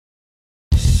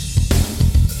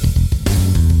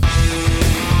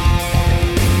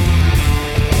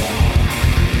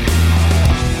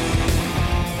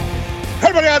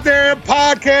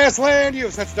Podcast land, you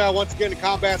have touched down once again to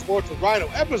Combat Sports with Rhino,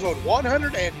 episode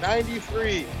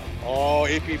 193. Oh,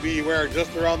 APB, we're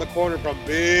just around the corner from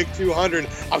Big 200.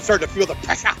 I'm starting to feel the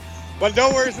pressure, but no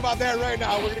worries about that right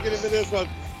now. We're going to get into this one.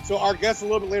 So our guests a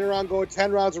little bit later on going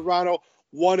 10 rounds of Rhino,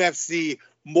 ONE FC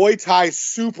Muay Thai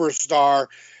superstar,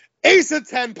 Asa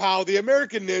Ten Pow, the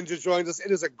American Ninja, joins us.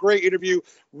 It is a great interview.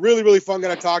 Really, really fun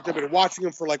guy to talk to. I've been watching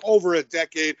him for like over a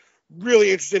decade.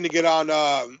 Really interesting to get on,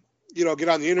 get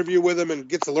on the interview with him and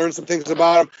get to learn some things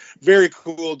about him. Very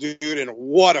cool dude, and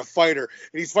what a fighter.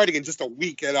 And he's fighting in just a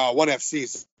week at ONE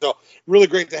FC. So really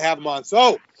great to have him on.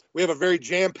 So we have a very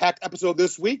jam-packed episode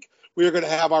this week. We are going to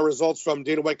have our results from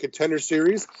Dana White Contender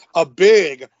Series, a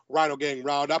big RhinoGang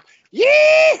roundup.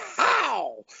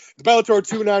 Yeehaw! The Bellator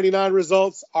 299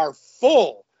 results, our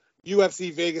full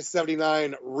UFC Vegas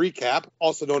 79 recap,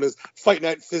 also known as Fight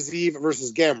Night Fiziev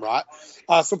versus Gamrot.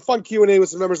 Some fun Q&A with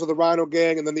some members of the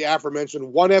RhinoGang, and then the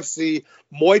aforementioned ONE FC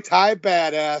Muay Thai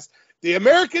badass, the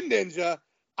American Ninja,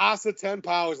 Asa Ten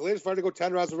Pow, is the latest fighter to go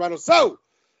 10 rounds of Rhino. So,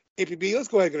 APB, let's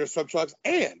go ahead and get our sub trucks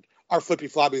and our flippy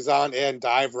floppies on and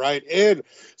dive right in.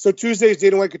 So Tuesday's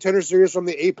Dana White Contender Series from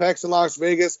the Apex in Las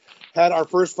Vegas had our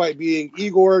first fight being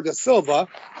Igor da Silva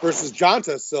versus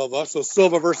Jonta Silva. So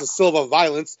Silva versus Silva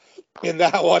violence in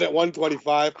that one at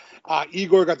 125.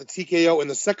 Igor got the TKO in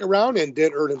the second round and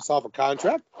did earn himself a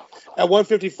contract. At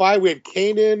 155, we had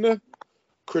Kanan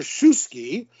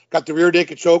Kraszewski got the rear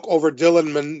naked choke over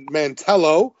Dylan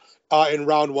Mantello in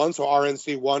round one. So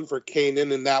RNC won for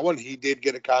Kanan in that one. He did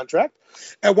get a contract.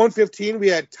 At 115, we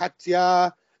had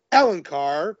Tatya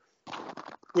Alencar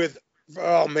with, so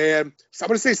I'm going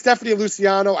to say Stephanie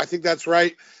Luciano. I think that's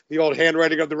right. The old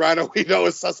handwriting of the Rhino we know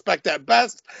is suspect at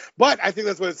best. But I think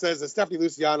that's what it says, is Stephanie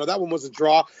Luciano. That one was a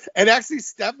draw. And actually,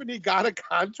 Stephanie got a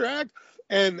contract.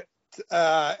 And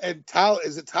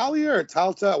is it Talia or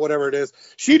Talta? Whatever it is.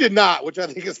 She did not, which I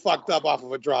think is fucked up off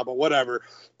of a draw, but whatever.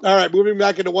 All right, moving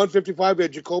back into 155, we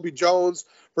had Jacoby Jones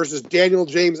versus Daniel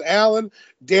James Allen.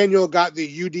 Daniel got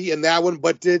the UD in that one,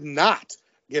 but did not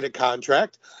get a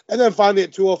contract. And then finally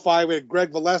at 205, we had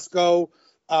Greg Valesco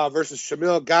versus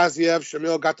Shamil Gaziev.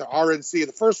 Shamil got the RNC in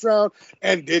the first round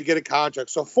and did get a contract.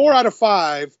 So 4 out of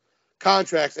 5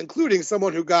 contracts, including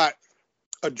someone who got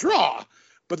a draw.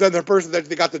 But then the person that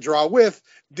they got the draw with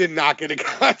did not get a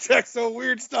contract. So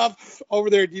weird stuff over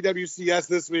there at DWCS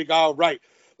this week. All right.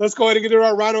 Let's go ahead and get into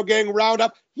our RhinoGang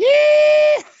roundup. Yeehaw!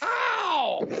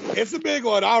 It's a big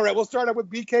one. All right. We'll start up with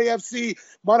BKFC.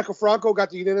 Monica Franco got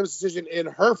the unanimous decision in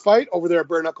her fight over there at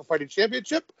Bare Knuckle Fighting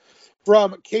Championship.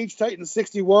 From Cage Titan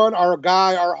 61, our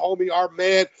guy, our homie, our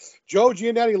man, Joe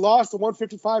Giannetti lost the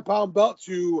 155-pound belt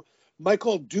to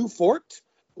Michael Dufort.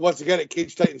 Once again at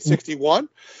Cage Titan 61.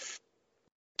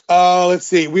 Let's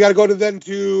see. We got to go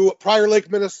to Prior Lake,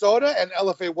 Minnesota, and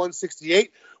LFA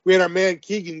 168. We had our man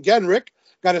Keegan Genrick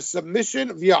got a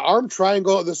submission via arm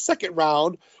triangle in the second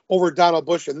round over Donald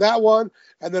Bush in that one.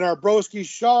 And then our broski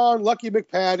Sean Lucky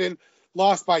McPadden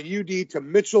lost by UD to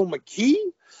Mitchell McKee.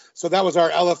 So that was our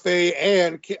LFA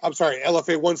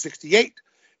 168.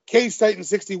 Cage Titan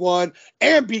 61,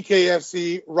 and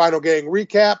BKFC RhinoGang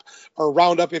recap, or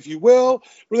roundup, if you will.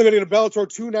 We're going to get a Bellator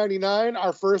 299.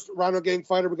 Our first RhinoGang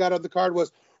fighter we got on the card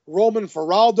was Roman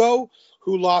Feraldo,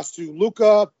 who lost to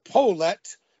Luca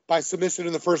Polet by submission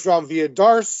in the first round via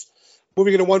Darce.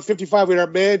 Moving into 155, we had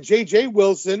our man JJ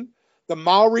Wilson, the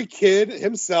Maori kid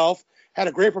himself, had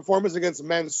a great performance against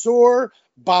Mansoor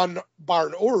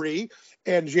Barnouri,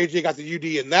 and JJ got the UD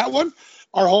in that one.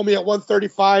 Our homie at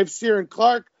 135, Ciaran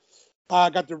Clark,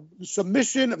 got the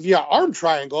submission via arm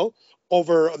triangle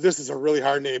over, this is a really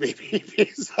hard name,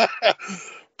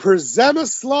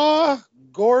 Przemysław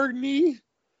Gorny.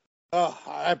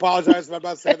 I apologize if I'm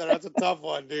not saying that. That's a tough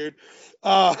one, dude.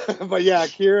 But yeah,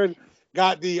 Kieran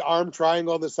got the arm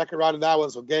triangle in the second round in that one,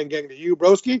 so gang to you,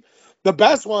 broski. The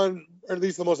best one, or at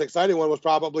least the most exciting one, was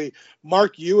probably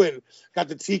Mark Ewan got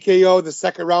the TKO in the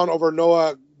second round over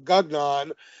Noah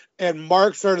Gugnon. And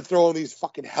Mark started throwing these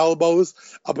fucking elbows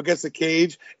up against the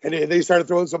cage. And they started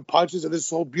throwing some punches. And this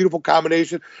whole beautiful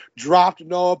combination dropped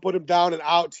Noah, put him down and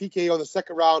out. TKO in the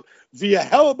second round via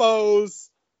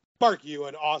elbows. Mark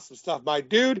Ewan, awesome stuff, my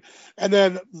dude. And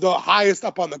then the highest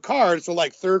up on the card, so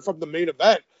like third from the main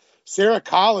event, Sarah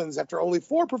Collins, after only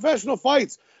 4 professional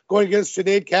fights, going against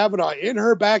Sinead Kavanaugh in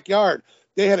her backyard.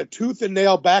 They had a tooth and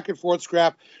nail back and forth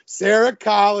scrap. Sarah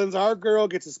Collins, our girl,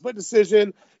 gets a split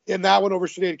decision in that one over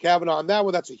Sinead Kavanaugh. On that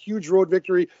one, that's a huge road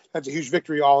victory. That's a huge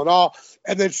victory all in all.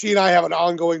 And then she and I have an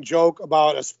ongoing joke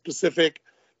about a specific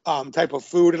type of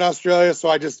food in Australia. So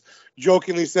I just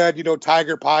jokingly said,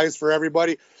 tiger pies for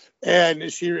everybody.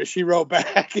 And she wrote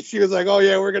back and she was like, oh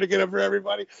yeah, we're going to get them for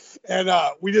everybody. And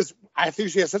I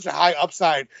think she has such a high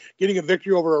upside getting a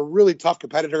victory over a really tough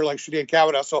competitor like Sinead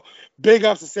Kavanaugh. So big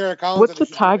ups to Sarah Collins.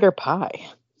 What's a tiger pie?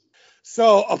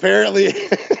 So apparently,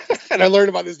 and I learned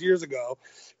about this years ago,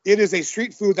 it is a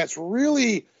street food that's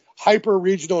really hyper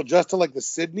regional just to like the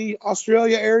Sydney,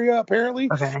 Australia area, apparently.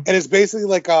 Okay. And it's basically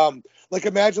like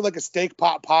imagine like a steak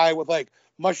pot pie with like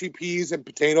mushy peas and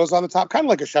potatoes on the top, kind of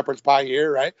like a shepherd's pie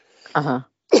here, right? Uh-huh.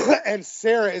 And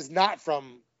Sarah is not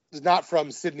from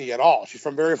Sydney at all. She's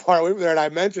from very far away from there. And I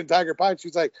mentioned tiger pie. And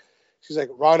she's like,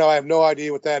 Rhino, I have no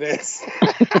idea what that is.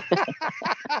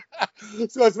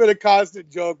 So it's been a constant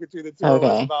joke between the two of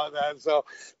us about that.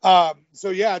 So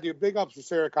yeah, dude, big ups for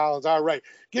Sarah Collins. All right.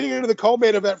 Getting into the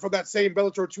co-main event from that same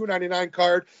Bellator 299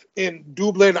 card in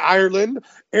Dublin, Ireland,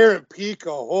 Aaron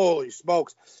Pico, holy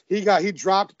smokes. He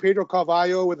dropped Pedro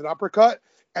Carvalho with an uppercut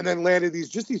and then landed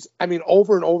these,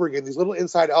 over and over again, these little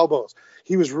inside elbows.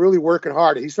 He was really working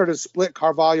hard. He started to split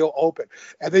Carvalho open,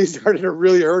 and then he started to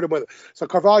really hurt him with it. So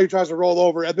Carvalho tries to roll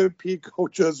over, and then Pico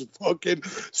just fucking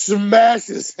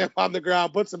smashes him on the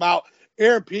ground, puts him out.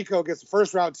 Aaron Pico gets the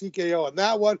first round TKO on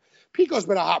that one. Pico's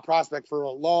been a hot prospect for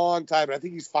a long time, and I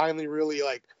think he's finally really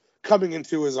coming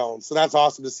into his own. So that's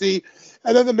awesome to see.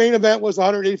 And then the main event was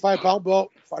 185-pound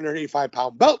belt.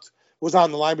 185-pound belt was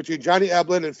on the line between Johnny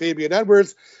Eblen and Fabian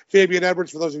Edwards. Fabian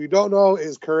Edwards, for those of you who don't know,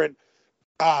 is current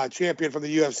champion from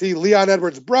the UFC, Leon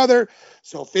Edwards' brother.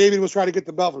 So Fabian was trying to get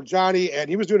the belt from Johnny, and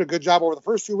he was doing a good job over the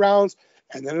first two rounds.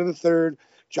 And then in the third,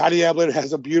 Johnny Eblen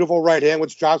has a beautiful right hand,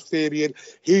 which drops Fabian.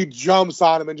 He jumps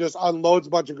on him and just unloads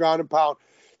a bunch of ground and pound.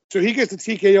 So he gets the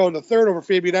TKO in the third over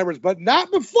Fabian Edwards, but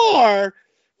not before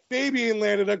Fabian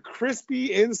landed a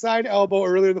crispy inside elbow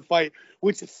earlier in the fight,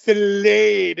 which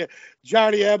filleted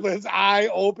Johnny Eblen's eye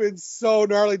open. So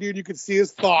gnarly, dude. You could see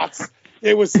his thoughts.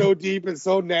 It was so deep and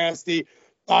so nasty.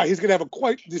 He's going to have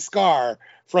quite the scar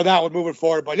for that one moving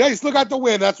forward. But yeah, he still got the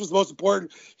win. That's what's most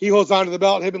important. He holds on to the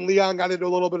belt. Him and Leon got into a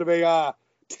little bit of a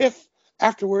tiff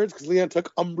afterwards because Leon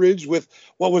took umbrage with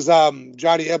what was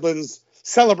Johnny Eblen's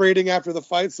celebrating after the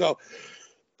fight. So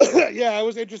yeah, it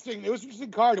was interesting. It was an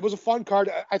interesting card. It was a fun card.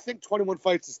 I think 21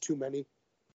 fights is too many.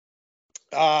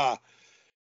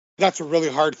 That's a really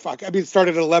hard fuck. I mean, it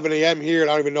started at 11 a.m. here, and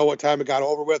I don't even know what time it got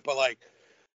over with, but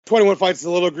 21 fights is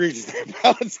a little egregious.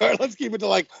 Let's keep it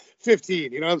to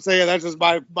 15. You know what I'm saying? That's just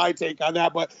my take on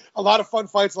that. But a lot of fun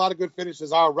fights, a lot of good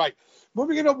finishes. All right.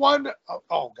 Moving into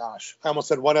oh gosh, I almost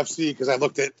said ONE FC because I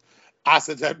looked at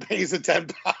Asa Ten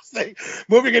Pow thing.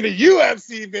 Moving into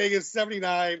UFC Vegas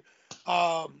 79.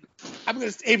 I'm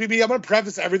gonna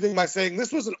preface everything by saying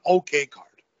this was an okay card.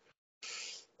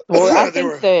 Well, I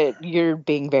think that you're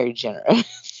being very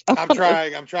generous. I'm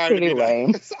trying to be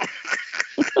lame. Nice.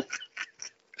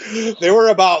 There were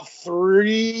about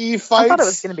 3 fights. I thought it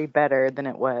was going to be better than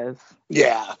it was.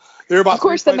 Yeah, there were about. Of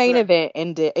course, the main event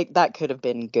ended. That could have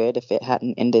been good if it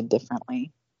hadn't ended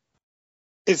differently.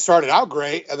 It started out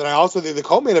great, and then I also think the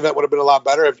co-main event would have been a lot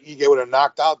better if Ige would have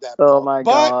knocked out that. Oh my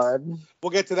god!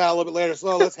 We'll get to that a little bit later.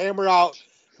 So let's hammer out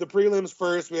the prelims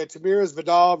first. We had Tamiris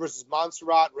Vidal versus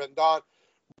Montserrat Rendon.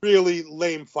 Really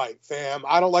lame fight, fam.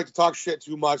 I don't like to talk shit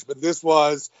too much, but this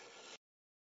was.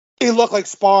 It looked like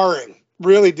sparring.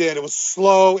 Really did. It was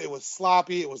slow. It was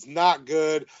sloppy. It was not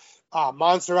good.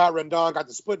 Montserrat Rendon got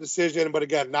the split decision, but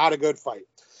again, not a good fight.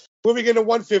 Moving into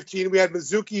 115, we had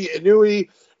Mizuki Inui,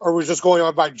 or was just going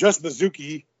on by just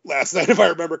Mizuki last night, if I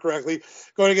remember correctly,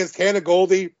 going against Hannah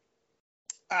Goldie.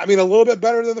 I mean, a little bit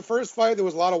better than the first fight. There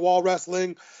was a lot of wall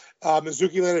wrestling.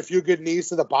 Mizuki landed a few good knees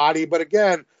to the body, but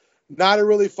again, not a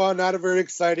really fun, not a very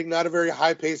exciting, not a very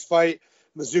high-paced fight.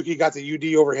 Mizuki got the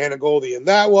UD over Hannah Goldie in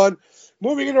that one.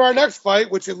 Moving into our next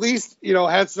fight, which at least,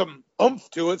 had some oomph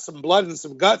to it, some blood and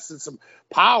some guts and some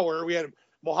power. We had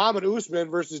Muhammad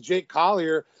Usman versus Jake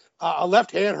Collier. A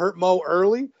left hand hurt Mo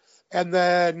early. And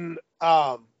then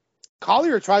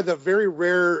Collier tried the very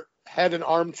rare head and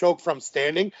arm choke from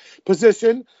standing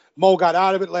position. Mo got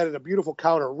out of it, landed a beautiful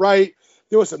counter right.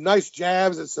 There was some nice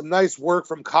jabs and some nice work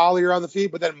from Collier on the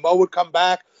feet, but then Mo would come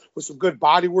back with some good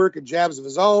body work and jabs of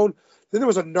his own. Then there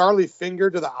was a gnarly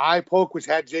finger to the eye poke, which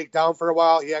had Jake down for a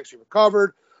while. He actually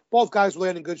recovered. Both guys were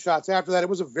landing good shots after that. It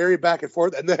was a very back and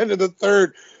forth. And then in the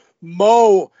third,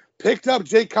 Mo picked up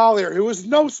Jake Collier, who was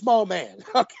no small man,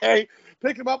 okay?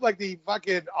 Picked him up like the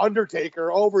fucking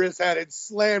Undertaker over his head and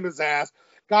slammed his ass.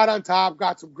 Got on top,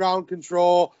 got some ground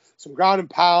control, some ground and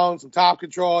pound, some top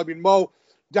control. I mean, Mo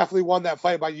definitely won that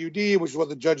fight by UD, which is what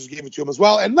the judges gave it to him as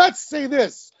well. And let's say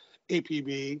this,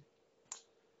 APB.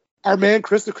 Our man,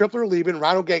 Chris the Crippler Lieben,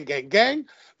 RhinoGang, gang.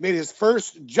 made his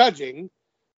first judging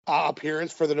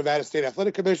appearance for the Nevada State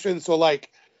Athletic Commission. So, like,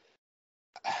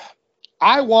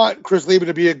 I want Chris Lieben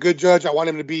to be a good judge. I want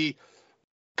him to be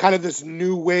kind of this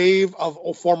new wave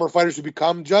of former fighters who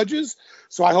become judges.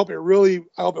 So I hope it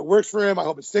works for him. I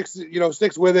hope it sticks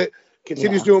with it,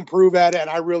 continues to improve at it. And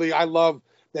I love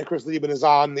that Chris Lieben is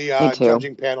on the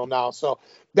judging panel now. So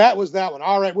that was that one.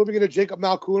 All right, moving into Jacob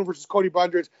Malkoun versus Cody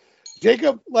Brundage.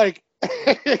 Jacob, like,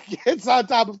 gets on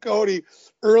top of Cody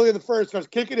early in the first, starts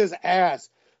kicking his ass.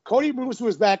 Cody moves to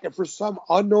his back, and for some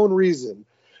unknown reason,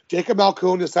 Jacob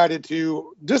Malkoun decided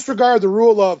to disregard the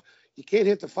rule of you can't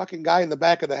hit the fucking guy in the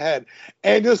back of the head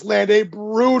and just land a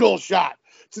brutal shot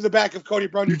to the back of Cody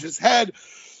Brundage's head.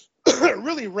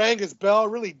 Really rang his bell,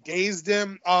 really dazed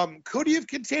him. Could he have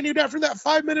continued after that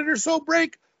 5-minute or so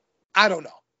break? I don't know.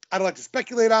 I don't like to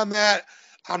speculate on that.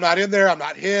 I'm not in there. I'm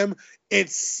not him. It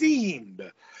seemed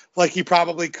like he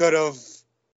probably could have,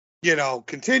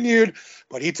 continued,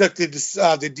 but he took the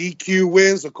DQ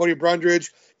win. So Cody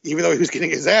Brundage, even though he was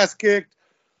getting his ass kicked,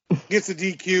 gets a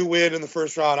DQ win in the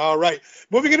first round. All right.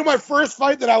 Moving into my first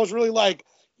fight that I was really like,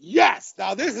 yes,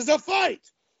 now this is a fight.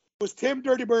 It was Tim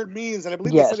Dirty Bird Means, and I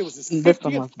believe they said it was his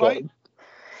 50th fight.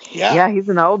 Yeah, he's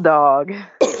an old dog.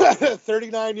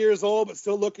 39 years old, but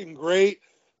still looking great.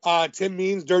 Tim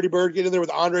Means, Dirty Bird, get in there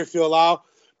with Andre Fialao.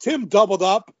 Tim doubled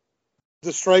up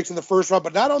the strikes in the first round,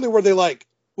 but not only were they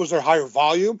was there higher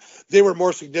volume, they were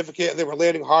more significant. They were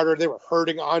landing harder. They were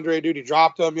hurting Andre, dude. He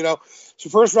dropped them, So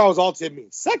first round was all Tim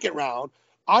Means. Second round,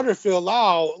 Andre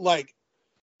Fialao,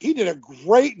 he did a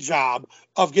great job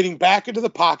of getting back into the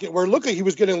pocket where it looked like he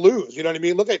was going to lose. You know what I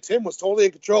mean? Look like Tim was totally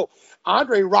in control.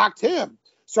 Andre rocked him,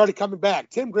 started coming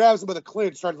back. Tim grabs him with a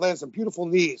clinch, started landing some beautiful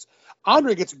knees.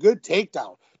 Andre gets a good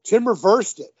takedown. Tim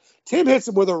reversed it. Tim hits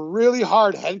him with a really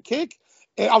hard head kick.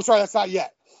 And I'm sorry, that's not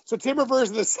yet. So Tim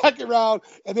reversed in the second round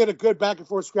and then a good back and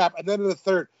forth scrap. And then in the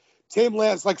third, Tim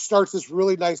starts this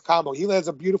really nice combo. He lands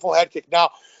a beautiful head kick. Now,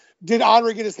 did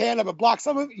Andre get his hand up and block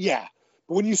some of it? Yeah.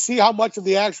 But when you see how much of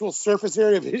the actual surface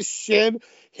area of his shin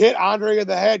hit Andre in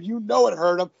the head, it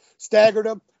hurt him, staggered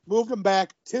him, moved him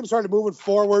back. Tim started moving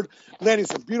forward, landing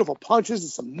some beautiful punches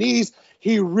and some knees.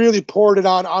 He really poured it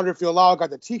on Andre Fialao, got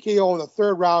the TKO in the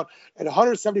third round at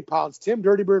 170 pounds. Tim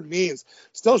Dirty Bird Means,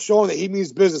 still showing that he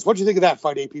means business. What do you think of that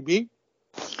fight, APB?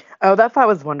 Oh, that fight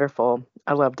was wonderful.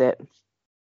 I loved it.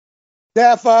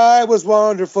 That fight was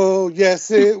wonderful.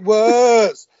 Yes, it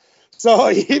was.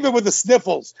 So even with the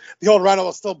sniffles, the old Rhino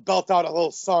will still belt out a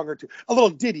little song or two, a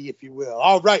little ditty, if you will.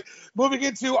 All right, moving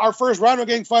into our first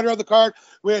RhinoGang fighter on the card,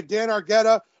 we had Dan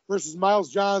Argueta versus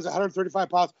Miles Johns, 135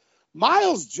 pounds.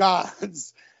 Miles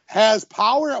Johns has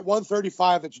power at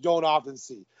 135 that you don't often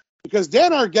see because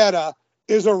Dan Argueta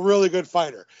is a really good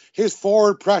fighter. His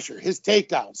forward pressure, his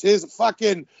takedowns, his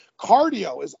fucking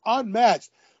cardio is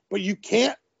unmatched, but you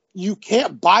can't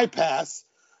bypass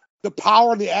the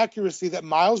power and the accuracy that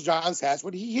Miles Johns has.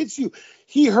 When he hits you,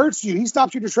 he hurts you. He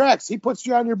stops you in your tracks. He puts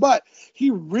you on your butt. He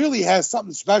really has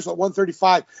something special at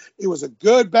 135. It was a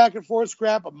good back and forth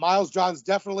scrap, but Miles Johns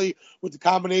definitely with the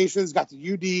combinations got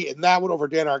the UD and that one over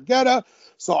Dan Argueta.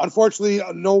 So unfortunately,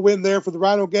 no win there for the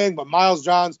RhinoGang, but Miles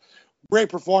Johns, great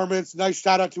performance. Nice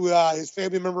shout out to his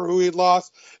family member who he had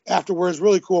lost afterwards.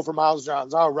 Really cool for Miles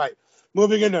Johns. All right.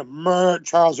 Moving into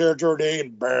Charles Air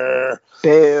Jordan. Boo.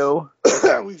 You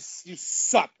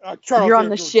suck. Charles You're on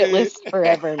Air the Jordan. shit list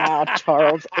forever now,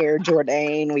 Charles Air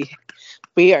Jordan.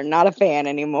 We are not a fan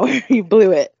anymore. You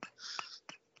blew it.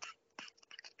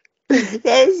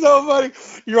 That is so funny.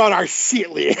 You're on our shit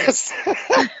list.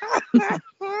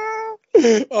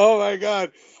 Oh, my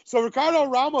God. So Ricardo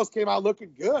Ramos came out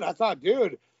looking good. I thought,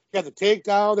 dude, he got the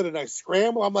takedown and a nice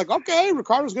scramble. I'm like, okay,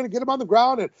 Ricardo's going to get him on the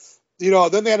ground. And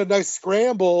then they had a nice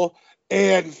scramble,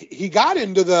 and he got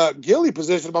into the ghillie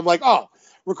position. I'm like, oh,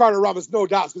 Ricardo Ramos, no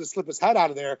doubt, is going to slip his head out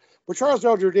of there. But Charles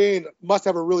Del Jordan must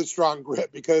have a really strong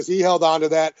grip because he held on to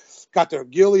that, got the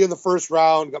ghillie in the first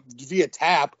round via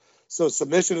tap. So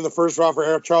submission in the first round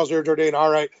for Charles Air Jordan. All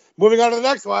right, moving on to the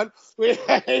next one. We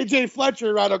have AJ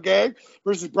Fletcher, RhinoGang,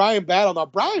 versus Brian Battle. Now,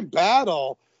 Brian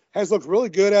Battle has looked really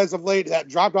good as of late. That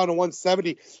dropped down to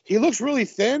 170. He looks really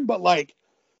thin, but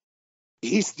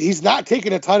he's not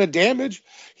taking a ton of damage.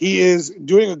 He is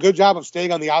doing a good job of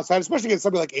staying on the outside, especially against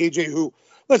somebody like AJ, who,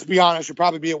 let's be honest, should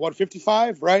probably be at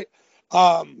 155, right?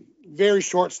 Very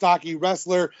short, stocky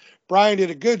wrestler. Brian did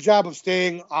a good job of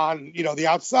staying on, the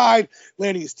outside,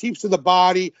 landing his teeps to the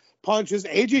body, punches.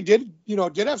 AJ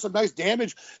did have some nice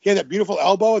damage. He had that beautiful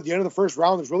elbow at the end of the first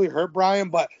round that's really hurt Brian,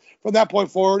 but from that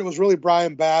point forward, it was really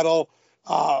Brian Battle.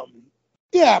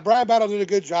 Brian Battle did a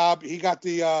good job. He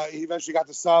eventually got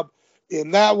the sub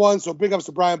in that one. So big ups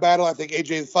to Brian Battle. I think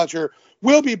AJ Fletcher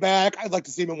will be back. I'd like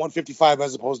to see him in 155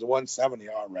 as opposed to 170.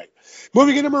 All right.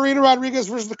 Moving into Marina Rodriguez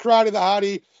versus the Karate the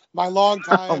Hottie. My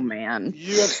longtime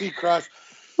UFC crush.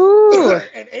 Ooh.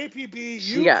 And APB,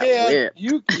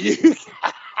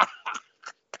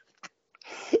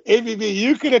 APB,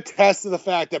 you can attest to the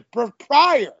fact that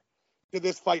prior to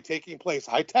this fight taking place,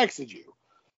 I texted you.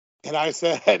 And I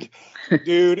said,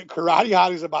 dude, Karate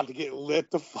Hottie's about to get lit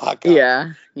the fuck up.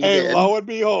 Yeah. And lo and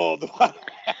behold,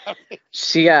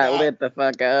 she got lit the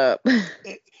fuck up.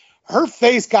 Her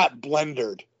face got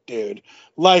blendered, dude.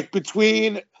 Like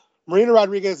between Marina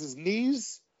Rodriguez's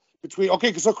knees, so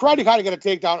Karate Hottie got a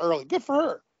takedown early. Good for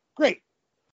her. Great.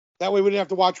 That way we didn't have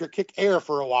to watch her kick air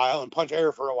for a while and punch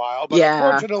air for a while. But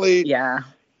unfortunately,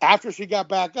 after she got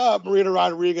back up, Marina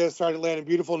Rodriguez started landing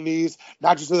beautiful knees,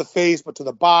 not just to the face, but to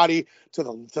the body, to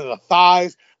the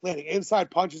thighs, landing inside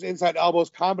punches, inside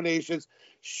elbows, combinations.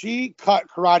 She cut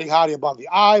Karate Hottie above the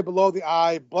eye, below the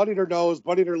eye, bloodied her nose,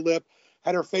 bloodied her lip,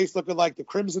 had her face looking like the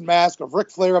Crimson Mask of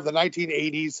Ric Flair of the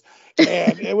 1980s.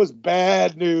 And it was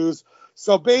bad news.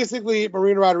 So basically,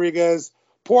 Marina Rodriguez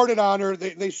poured it on her.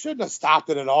 They shouldn't have stopped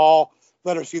it at all.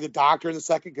 Let her see the doctor in the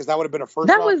second, because that would have been a first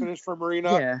round finish for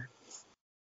Marina. Yeah.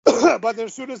 But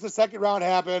as soon as the second round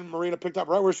happened, Marina picked up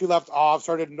right where she left off,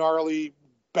 started gnarly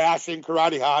bashing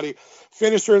Karate Hottie,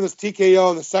 finished her in this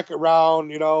TKO in the second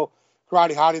round. Karate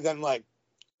Hottie then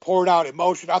poured out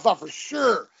emotion. I thought for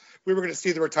sure we were going to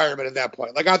see the retirement at that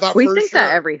point. I thought we think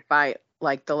that every fight,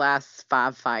 the last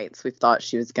 5 fights, we thought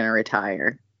she was going to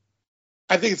retire.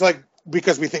 I think it's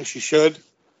because we think she should.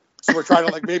 So we're trying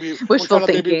to maybe wishful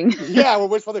thinking. We're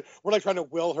wishful thinking. We're trying to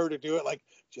will her to do it.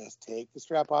 Just take the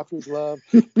strap off your glove,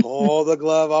 pull the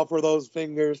glove off with those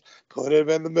fingers, put it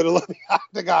in the middle of the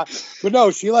octagon. But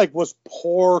no, she was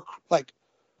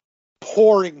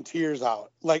pouring tears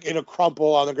out, in a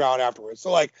crumple on the ground afterwards.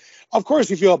 So of course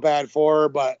you feel bad for her,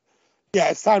 but yeah,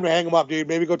 it's time to hang them up, dude.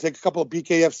 Maybe go take a couple of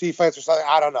BKFC fights or something.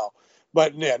 I don't know.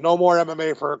 But yeah, no more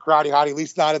MMA for Karate Hottie, at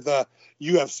least not at the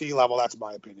UFC level. That's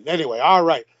my opinion. Anyway, all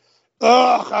right.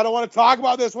 I don't want to talk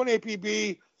about this one,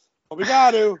 APB, but we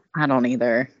got to. I don't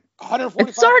either. 145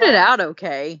 It started out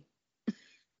okay.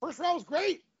 First round was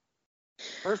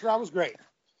great.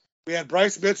 We had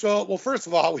Bryce Mitchell. Well, first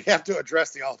of all, we have to address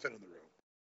the elephant in the room.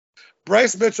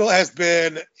 Bryce Mitchell has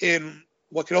been in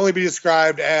what can only be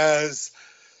described as,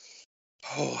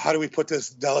 how do we put this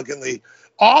delicately?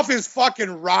 Off his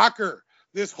fucking rocker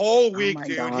this whole week,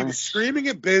 dude. Gosh. He was screaming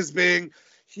at Bisbing.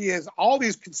 He has all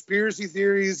these conspiracy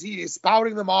theories. He is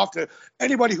spouting them off to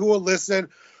anybody who will listen.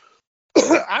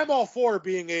 I'm all for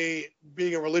being a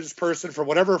religious person for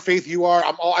whatever faith you are.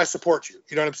 I support you.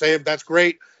 You know what I'm saying? That's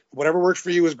great. Whatever works for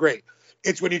you is great.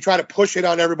 It's when you try to push it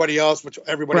on everybody else, which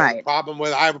everybody has a problem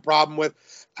with. I have a problem with.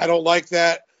 I don't like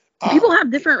that. People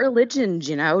have different religions,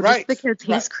 Just because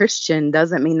he's Christian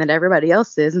doesn't mean that everybody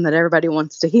else is, and that everybody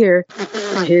wants to hear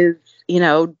his,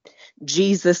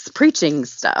 Jesus preaching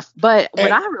stuff. But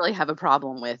what I really have a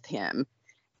problem with him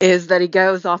is that he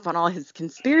goes off on all his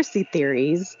conspiracy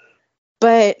theories,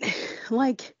 but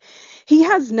he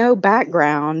has no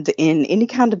background in any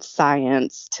kind of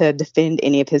science to defend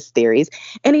any of his theories,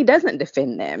 and he doesn't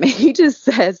defend them. He just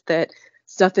says that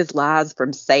stuff is lies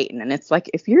from Satan. And it's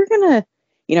if you're going to,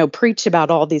 preach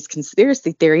about all these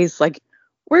conspiracy theories,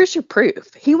 where's your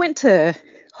proof? He went to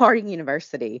Harding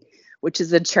University, which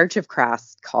is a Church of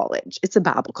Christ college. It's a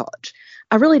Bible college.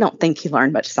 I really don't think he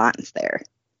learned much science there.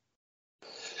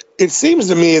 It seems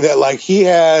to me that he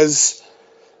has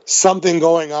something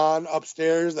going on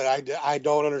upstairs that I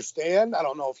don't understand. I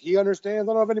don't know if he understands.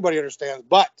 I don't know if anybody understands,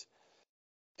 but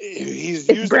he's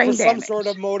used it for some sort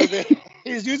of motivation.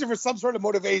 He's used it for some sort of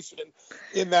motivation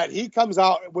in that he comes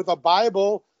out with a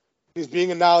Bible. He's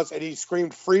being announced and he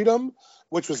screamed freedom,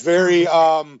 which was very,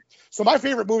 so my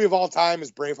favorite movie of all time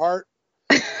is Braveheart.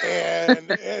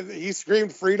 And he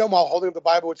screamed freedom while holding up the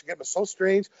Bible, which again was so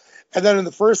strange. And then in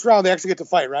the first round, they actually get to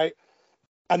fight, right?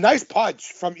 A nice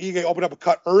punch from Ige opened up a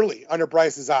cut early under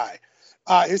Bryce's eye.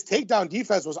 His takedown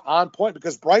defense was on point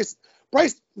because Bryce,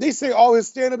 they say, his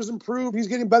stand-up is improved. He's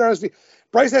getting better on his feet.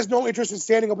 Bryce has no interest in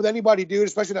standing up with anybody, dude,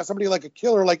 especially not somebody like a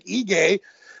killer like Ige.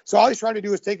 So all he's trying to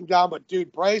do is take him down. But,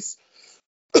 dude, Bryce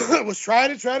was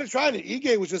trying.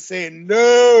 Ige was just saying,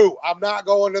 no, I'm not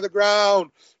going to the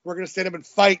ground. We're going to stand up and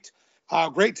fight.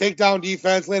 Great takedown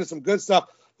defense, landed some good stuff.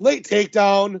 Late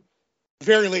takedown,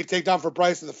 very late takedown for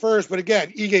Bryce in the first. But,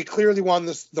 again, Ige clearly won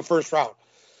the first round.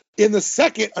 In the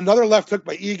second, another left hook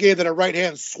by Ige, then a right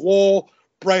hand swole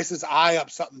Bryce's eye up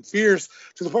something fierce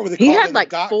to the point where he had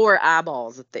like 4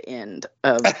 eyeballs at the end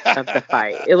of the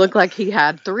fight. It looked like he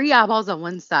had 3 eyeballs on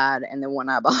one side and then 1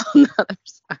 eyeball on the other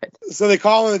side. So they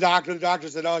call in the doctor. The doctor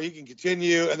said, "Oh, he can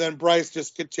continue." And then Bryce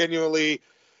just continually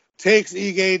takes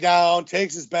Ige down,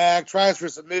 takes his back, tries for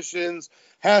submissions,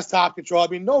 has top control. I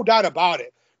mean, no doubt about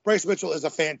it. Bryce Mitchell is a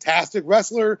fantastic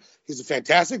wrestler. He's a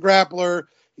fantastic grappler.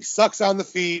 He sucks on the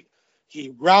feet. He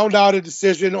ground out a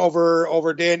decision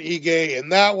over Dan Ige in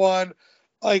that one.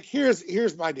 Like,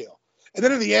 here's my deal. And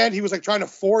then in the end, he was like trying to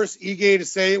force Ige to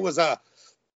say it was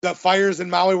the fires in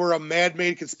Maui were a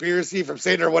man-made conspiracy from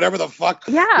Satan or whatever the fuck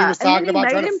he was talking about,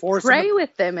 trying to force him to pray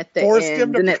with them at the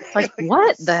end. And it's like,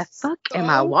 what the fuck am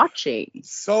I watching?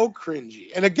 So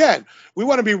cringy. And again, we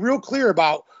want to be real clear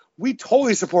about, we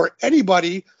totally support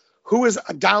anybody who is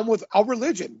down with our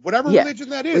religion, whatever religion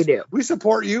that is. We do. We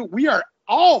support you. We are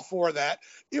all for that.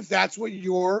 If that's what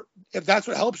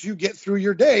helps you get through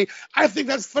your day, I think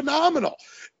that's phenomenal.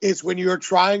 It's when you're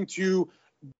trying to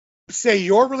say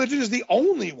your religion is the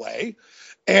only way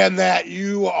and that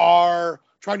you are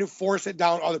trying to force it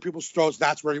down other people's throats.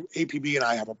 That's where APB and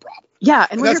I have a problem. Yeah,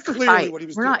 and we're here for fight.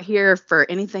 We're not here for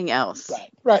anything else.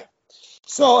 Right.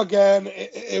 So again,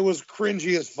 it was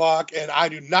cringy as fuck, and I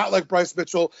do not like Bryce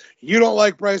Mitchell. You don't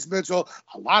like Bryce Mitchell.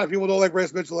 A lot of people don't like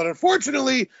Bryce Mitchell, and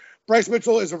unfortunately, Bryce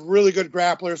Mitchell is a really good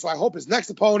grappler, so I hope his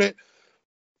next opponent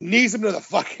knees him to the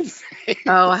fucking face.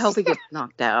 Oh, I hope he gets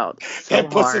knocked out.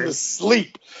 And puts him to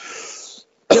sleep.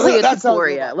 Ilya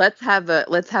Topuria. Let's have a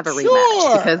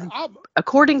rematch, because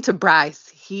according to Bryce,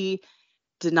 he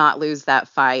did not lose that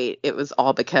fight. It was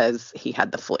all because he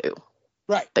had the flu.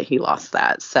 Right. That he lost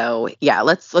that. So yeah,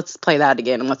 let's play that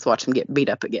again and let's watch him get beat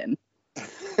up again.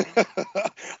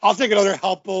 I'll take another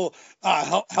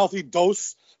healthy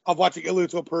dose of watching Ilya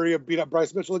Topuria beat up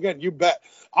Bryce Mitchell again. You bet.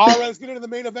 All right, let's get into the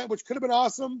main event, which could have been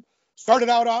awesome. Started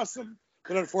out awesome,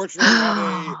 but unfortunately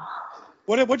had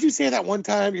what'd you say that one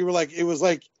time? You were like, it was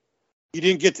like you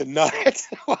didn't get to nut.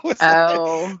 What was that?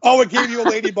 Oh, it gave you a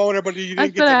lady boner, but you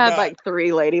didn't get to nut. I had like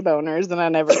 3 lady boners and I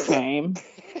never came.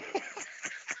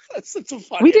 That's such a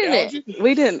funny analogy.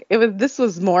 We didn't. This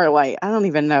was more like, I don't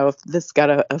even know if this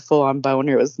got a full on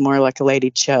boner. It was more like a lady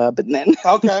chub, and then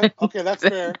okay, that's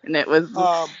fair. And it was,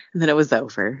 and then it was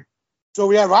over. So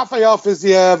we had Rafael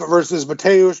Fiziev versus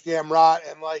Mateusz Gamrot,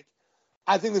 and like,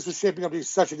 I think this was shaping up to be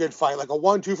such a good fight. Like a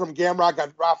 1-2 from Gamrot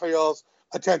got Rafael's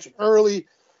attention early.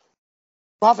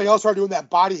 Rafael started doing that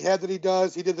body head that he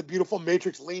does. He did the beautiful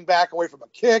Matrix lean back away from a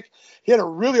kick. He had a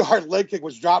really hard leg kick,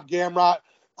 which dropped Gamrot.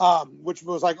 Which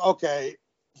was like, okay,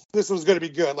 this was going to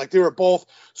be good. Like, they were both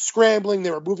scrambling.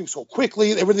 They were moving so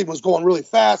quickly. Everything was going really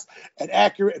fast and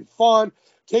accurate and fun.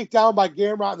 Takedown by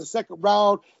Gamrot in the second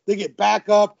round. They get back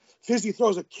up. Fizzy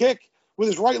throws a kick with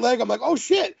his right leg. I'm like, oh,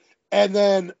 shit. And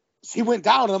then he went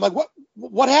down, and I'm like,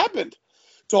 what happened?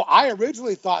 So I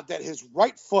originally thought that his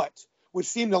right foot, which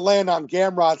seemed to land on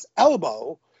Gamrot's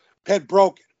elbow, had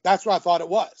broken. That's what I thought it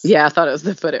was. Yeah, I thought it was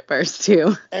the foot at first,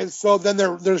 too. And so then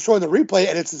they're showing the replay,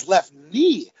 and it's his left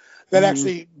knee that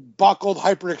actually buckled,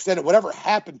 hyperextended, whatever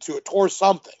happened to it, tore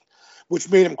something,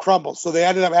 which made him crumble. So they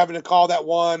ended up having to call that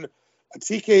one a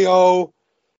TKO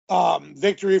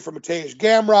victory for Mateusz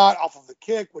Gamrot off of the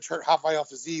kick, which hurt Rafael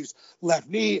Fiziev's left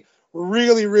knee.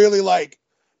 Really, really like,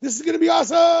 this is going to be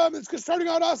awesome. It's starting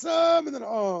out awesome. And then,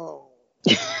 oh.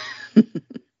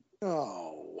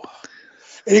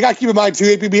 And you got to keep in mind, too,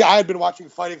 APB, I had been watching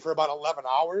fighting for about 11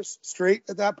 hours straight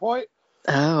at that point.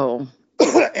 Oh.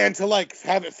 And to, like,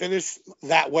 have it finish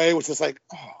that way was just like,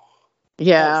 oh.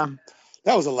 Yeah.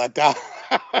 That was a letdown.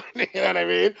 You know what I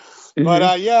mean? Mm-hmm. But,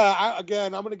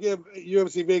 I'm going to give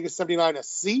UFC Vegas 79 a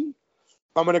C.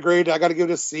 I'm going to grade it. I got to give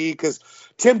it a C because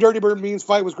Tim Dirty Bird Means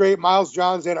fight was great. Miles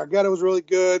Johns and Argetta was really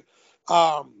good.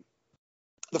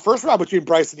 The first round between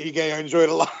Bryce and Ige, I enjoyed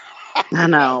a lot. I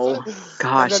know.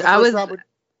 Gosh,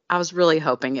 I was really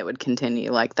hoping it would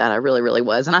continue like that. I really, really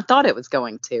was. And I thought it was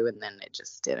going to, and then it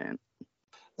just didn't.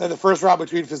 Then the first round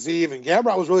between Fiziev and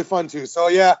Gamrot was really fun, too. So,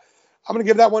 yeah, I'm going to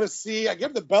give that one a C. I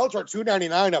give the Bellator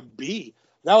 299 a B.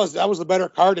 That was the better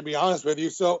card, to be honest with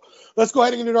you. So let's go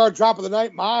ahead and get into our drop of the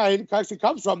night. Mine actually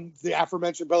comes from the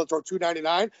aforementioned Bellator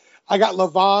 299. I got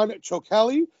Levon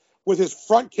Chokeli with his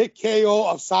front kick KO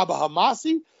of Sabah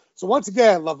Hamasi. So once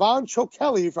again, Levon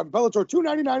Chokeli from Bellator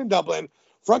 299 in Dublin.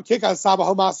 Front kick on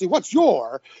Sabah Hamasi. What's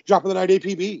your drop of the night,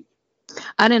 APB?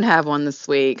 I didn't have one this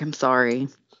week. I'm sorry.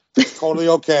 Totally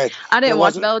okay. I didn't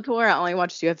watch Bellator. I only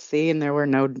watched UFC, and there were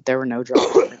no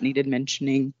drops that needed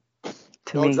mentioning.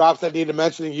 No drops that needed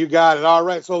mentioning. You got it. All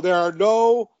right. So there is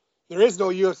no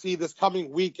UFC this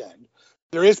coming weekend.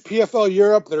 There is PFL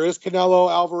Europe. There is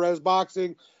Canelo Alvarez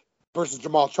boxing. versus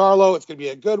Jamal Charlo. It's going to be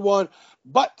a good one.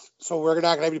 But, so we're not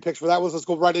going to have any picks for that one. So let's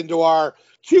go right into our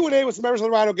Q&A with some members of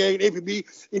the Rhino Gang and APB.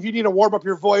 If you need to warm up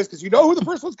your voice, because you know who the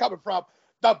first one's coming from,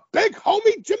 the big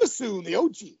homie Jimasoon, the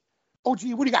OG.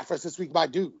 OG, what do you got for us this week, my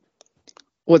dude?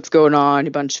 What's going on,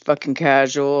 you bunch of fucking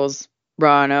casuals?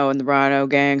 Rhino and the Rhino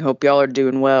Gang, hope y'all are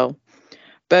doing well.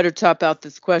 Better top out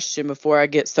this question before I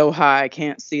get so high I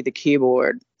can't see the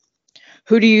keyboard.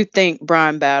 Who do you think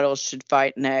Brian Battles should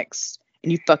fight next?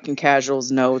 And you fucking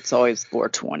casuals know it's always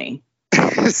 420.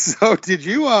 So did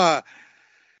you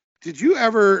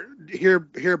ever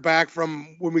hear back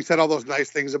from when we said all those nice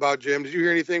things about Jim? Did you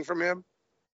hear anything from him?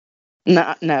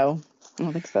 No, I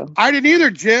don't think so. I didn't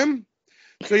either, Jim.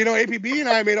 So, APB and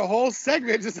I made a whole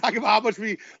segment just talking about how much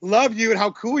we love you and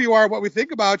how cool you are, what we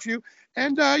think about you.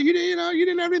 And you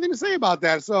didn't have anything to say about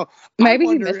that. So maybe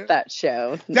he missed that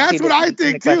show. That's what I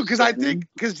think too,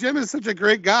 because Jim is such a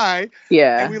great guy.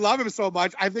 Yeah. And we love him so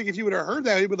much. I think if he would have heard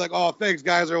that, he'd be like, "Oh, thanks,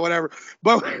 guys," or whatever.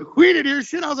 But we didn't hear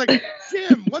shit. I was like,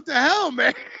 Jim, what the hell,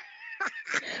 man?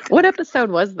 What episode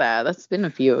was that? That's been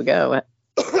a few ago.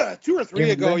 2 or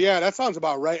 3 ago. Yeah, that sounds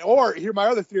about right. Or here, my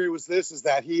other theory was this: is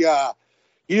that he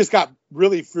just got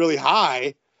really, really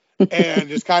high and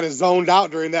just kind of zoned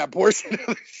out during that portion of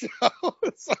the show.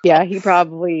 So, yeah, he thought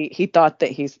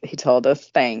that he told us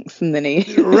thanks, and then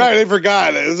he right, I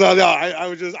forgot it. So no,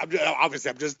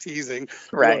 I'm just teasing.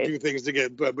 Right, we don't do things to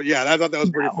get, but yeah, I thought that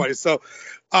was pretty funny. So,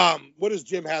 what does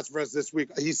Jim has for us this week?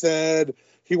 He said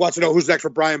he wants to know who's next for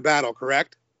Brian Battle.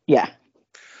 Correct? Yeah.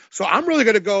 So I'm really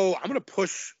going to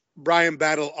push Brian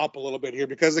Battle up a little bit here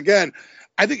because, again,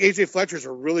 I think AJ Fletcher's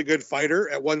a really good fighter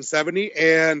at 170,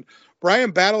 and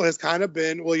Brian Battle has kind of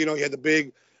been, he had the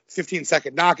big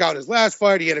 15-second knockout in his last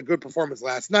fight. He had a good performance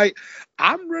last night.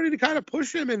 I'm ready to kind of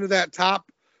push him into that top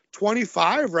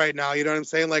 25 right now. You know what I'm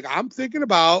saying? Like, I'm thinking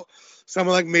about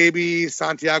someone like maybe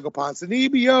Santiago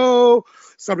Ponzinibbio,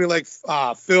 somebody like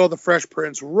Phil the Fresh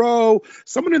Prince Rowe,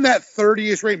 someone in that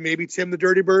 30-ish range, maybe Tim the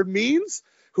Dirty Bird Means,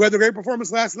 who had the great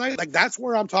performance last night. Like, that's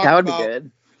where I'm talking about. That would be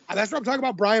good. That's where I'm talking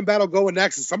about Brian Battle going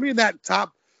next. Is somebody in that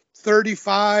top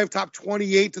 35, top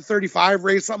 28 to 35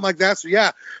 range, something like that. So,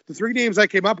 yeah, the 3 names I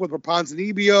came up with were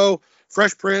Ponzinibbio,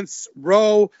 Fresh Prince,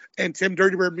 Rowe, and Tim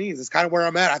Dirty Bird Means. That's kind of where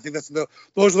I'm at. I think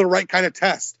those are the right kind of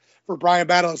tests for Brian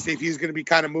Battle to see if he's going to be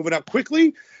kind of moving up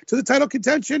quickly to the title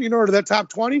contention, or to that top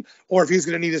 20, or if he's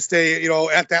going to need to stay,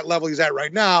 at that level he's at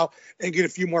right now and get a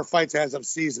few more fights as of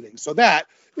seasoning. So that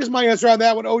is my answer on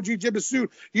that one. OG Jimasoon,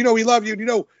 we love you,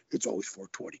 and it's always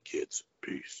 420, kids.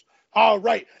 Peace. All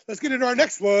right, let's get into our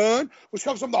next one, which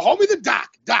comes from the homie, the Doc.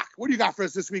 Doc, what do you got for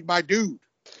us this week, my dude?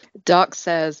 Doc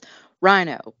says,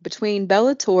 Rhino, between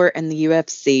Bellator and the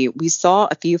UFC, we saw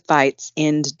a few fights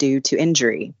end due to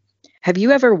injury. Have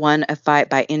you ever won a fight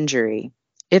by injury?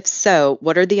 If so,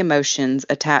 what are the emotions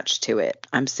attached to it?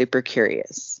 I'm super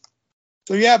curious.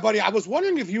 So yeah, buddy, I was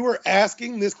wondering if you were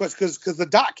asking this question because the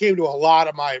Doc came to a lot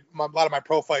of my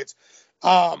pro fights.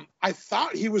 I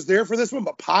thought he was there for this one,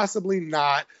 but possibly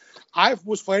not. I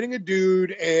was fighting a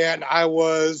dude, and I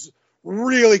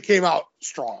really came out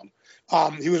strong.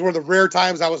 He was one of the rare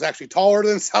times I was actually taller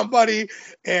than somebody,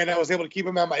 and I was able to keep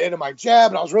him at my end of my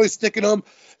jab, and I was really sticking him,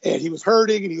 and he was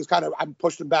hurting, and I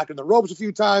pushed him back in the ropes a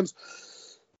few times.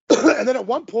 And then at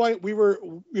one point we were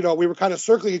kind of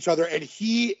circling each other, and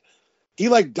he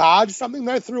like dodged something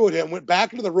that I threw at him, went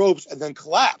back into the ropes, and then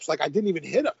collapsed. Like I didn't even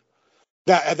hit him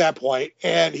at that point.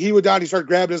 And he went down, he started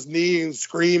grabbing his knee and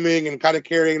screaming and kind of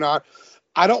carrying on.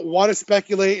 I don't want to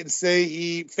speculate and say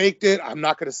he faked it. I'm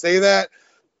not going to say that.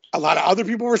 A lot of other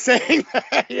people were saying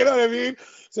that, you know what I mean?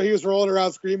 So he was rolling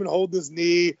around screaming, holding his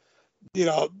knee.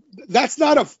 That's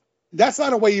not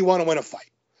a way you want to win a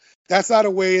fight. That's not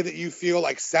a way that you feel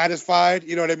like satisfied.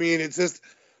 You know what I mean? It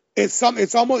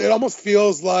almost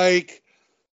feels like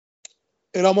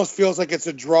it's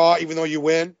a draw, even though you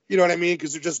win. You know what I mean?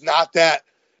 Because they're just not that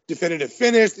definitive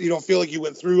finish. You don't feel like you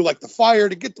went through like the fire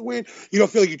to get the win. You don't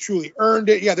feel like you truly earned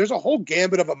it. Yeah, there's a whole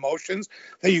gambit of emotions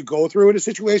that you go through in a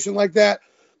situation like that.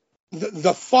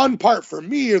 The fun part for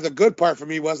me, or the good part for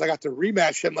me, was I got to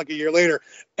rematch him like a year later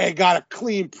and got a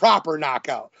clean, proper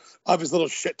knockout of his little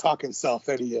shit-talking self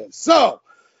that he is. So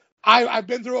I've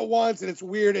been through it once, and it's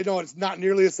weird. I know it's not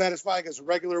nearly as satisfying as a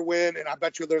regular win, and I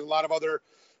bet you there's a lot of other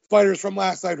fighters from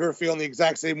last night who are feeling the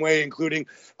exact same way, including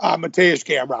Mateusz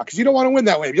Gamrot, because you don't want to win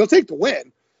that way. You'll take the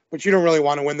win, but you don't really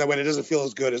want to win that win. It doesn't feel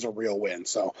as good as a real win.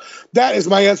 So that is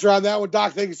my answer on that one,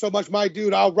 Doc. Thank you so much, my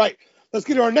dude. All right, let's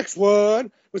get to our next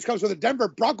one, which comes from the Denver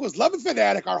Broncos loving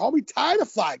fanatic, our homie Ty the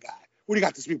Fly Guy. What do you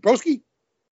got this week, broski?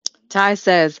 Ty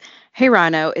says, hey,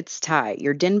 Rhino, it's Ty,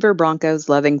 your Denver Broncos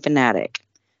loving fanatic.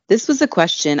 This was a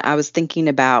question I was thinking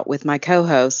about with my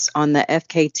co-host on the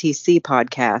FKTC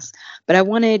podcast, but I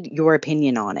wanted your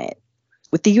opinion on it.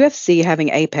 With the UFC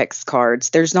having Apex cards,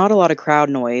 there's not a lot of crowd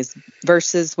noise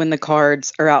versus when the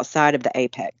cards are outside of the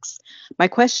Apex. My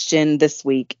question this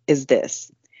week is this.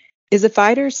 Is a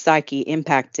fighter's psyche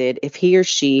impacted if he or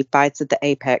she fights at the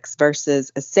Apex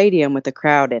versus a stadium with a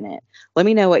crowd in it? Let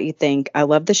me know what you think. I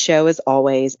love the show as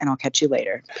always, and I'll catch you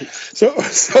later. Peace. So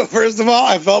first of all,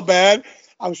 I felt bad.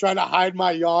 I was trying to hide my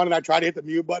yawn, and I tried to hit the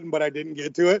mute button, but I didn't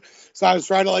get to it. So I was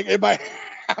trying to,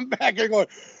 I'm back here going,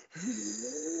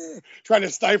 trying to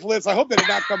stifle it. So I hope that did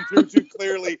not come through too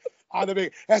clearly on the big.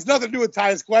 It has nothing to do with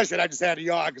Ty's question. I just had a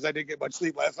yawn because I didn't get much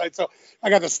sleep last night. So I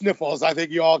got the sniffles. I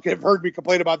think you all have heard me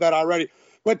complain about that already.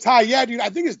 But Ty, yeah, dude, I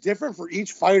think it's different for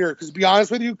each fighter. Because to be honest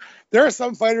with you, there are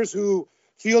some fighters who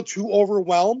feel too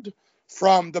overwhelmed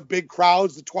from the big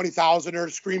crowds, the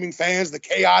 20,000ers, screaming fans, the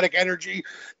chaotic energy.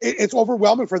 It's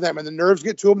overwhelming for them, and the nerves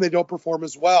get to them. They don't perform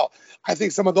as well. I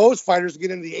think some of those fighters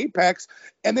get into the Apex,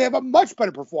 and they have a much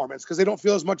better performance because they don't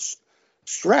feel as much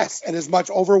stress and as much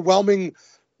overwhelming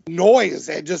noise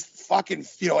and just fucking,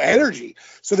 energy.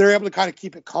 So they're able to kind of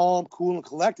keep it calm, cool, and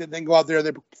collected, and then go out there and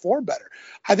they perform better.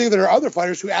 I think there are other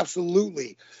fighters who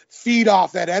absolutely feed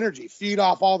off that energy, feed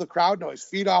off all the crowd noise,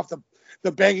 feed off the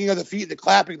banging of the feet, the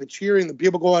clapping, the cheering, the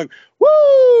people going,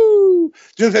 woo!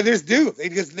 They just do.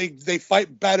 They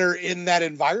fight better in that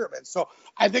environment. So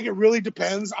I think it really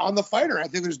depends on the fighter. I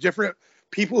think there's different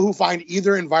people who find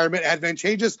either environment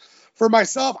advantageous. For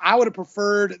myself, I would have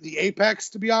preferred the Apex,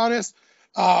 to be honest.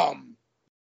 I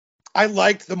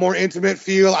liked the more intimate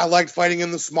feel. I liked fighting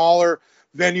in the smaller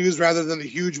venues rather than the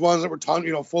huge ones that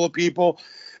were full of people.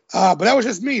 But that was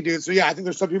just me, dude. So yeah, I think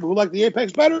there's some people who like the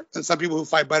Apex better and some people who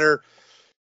fight better,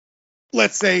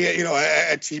 let's say,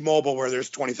 at T-Mobile where there's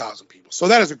 20,000 people. So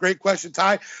that is a great question,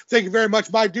 Ty. Thank you very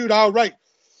much, my dude. All right.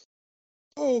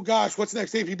 Oh, gosh, what's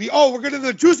next, APB? Oh, we're going to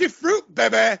the Juicy Fruit,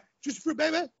 baby. Juicy Fruit,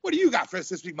 baby. What do you got for us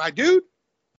this week, my dude?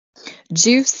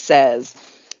 Juice says,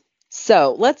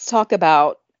 so let's talk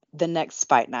about the next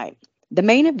fight night. The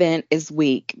main event is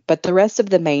weak, but the rest of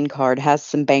the main card has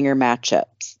some banger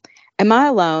matchups. Am I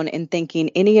alone in thinking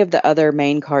any of the other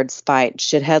main cards fight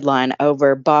should headline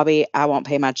over Bobby, I won't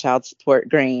pay my child support,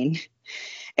 Green,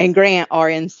 and Grant,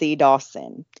 RNC,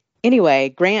 Dawson? Anyway,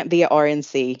 Grant via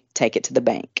RNC, take it to the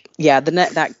bank. Yeah,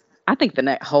 I think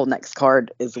the whole next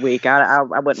card is weak. I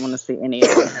wouldn't want to see any of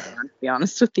it, to be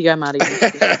honest with you. I might even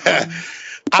see it.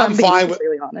 I'm fine with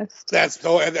really honest. That's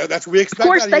what we expect. Of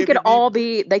course, they could all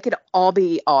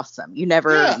be awesome. You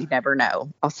never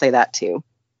know. I'll say that too.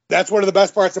 That's one of the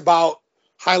best parts about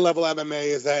high level MMA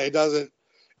is that it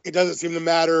doesn't seem to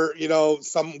matter,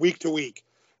 some week to week,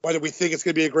 whether we think it's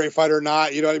going to be a great fight or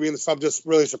not. You know what I mean? Some just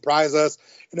really surprise us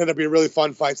and end up being a really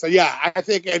fun fight. So yeah, I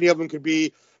think any of them could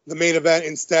be the main event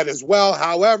instead as well.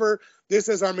 However, this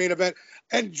is our main event.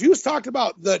 And Juice talked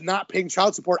about the not paying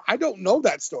child support. I don't know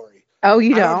that story. Oh,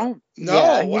 you don't? No.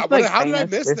 Yeah, how did I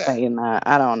miss that? Saying that?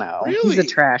 I don't know. Really? He's a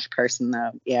trash person, though.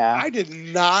 Yeah. I did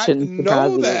not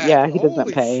know that. Yeah, he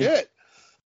doesn't pay. Shit.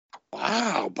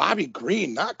 Wow, Bobby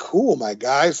Green, not cool, my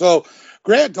guy. So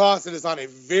Grant Dawson is on a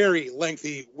very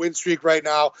lengthy win streak right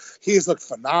now. He has looked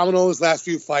phenomenal his last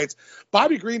few fights.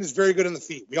 Bobby Green is very good in the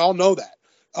feet. We all know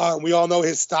that. We all know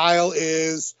his style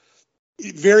is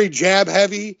very jab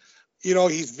heavy.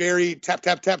 He's very tap,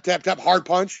 tap, tap, tap, tap, hard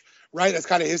punch. Right? That's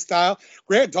kind of his style.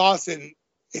 Grant Dawson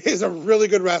is a really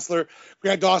good wrestler.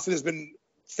 Grant Dawson has been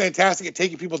fantastic at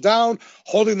taking people down,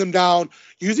 holding them down,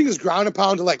 using his ground and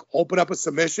pound to open up a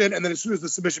submission. And then as soon as the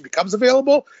submission becomes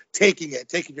available, taking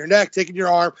your neck, taking your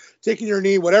arm, taking your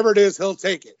knee, whatever it is, he'll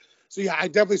take it. So yeah, I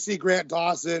definitely see Grant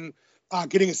Dawson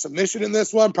getting a submission in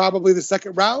this one, probably the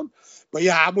second round. But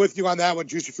yeah, I'm with you on that one,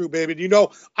 Juicy Fruit, baby.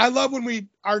 I love when we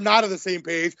are not on the same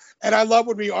page, and I love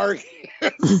when we argue.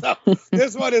 So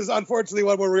this one is unfortunately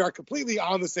one where we are completely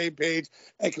on the same page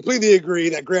and completely agree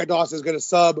that Grant Dawson is going to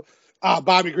sub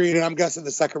Bobby Green, and I'm guessing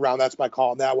the second round. That's my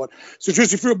call on that one. So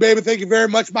Juicy Fruit, baby, thank you very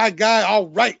much, my guy. All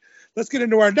right, let's get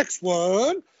into our next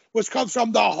one, which comes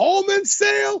from the Holman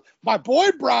Sale. My boy,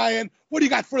 Brian, what do you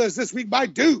got for us this week, my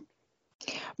dude?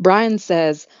 Brian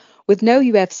says, with no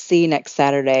UFC next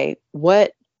Saturday,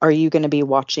 what are you going to be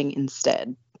watching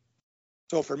instead?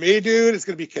 So for me, dude, it's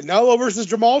going to be Canelo versus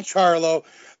Jamal Charlo.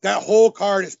 That whole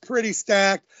card is pretty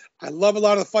stacked. I love a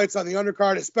lot of the fights on the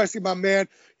undercard, especially my man,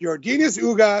 Yordenis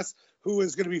Ugas who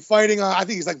is going to be fighting. I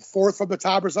think he's like fourth from the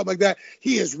top or something like that.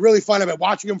 He is really fun. I've been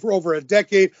watching him for over a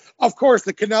decade. Of course,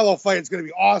 the Canelo fight is going to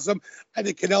be awesome. I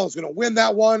think Canelo's going to win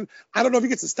that one. I don't know if he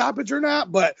gets a stoppage or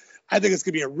not, but I think it's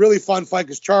going to be a really fun fight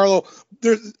because Charlo,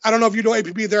 I don't know if you know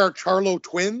APB, there are Charlo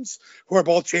twins who are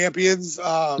both champions.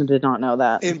 I did not know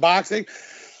that. In boxing.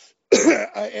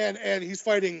 and he is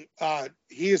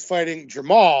fighting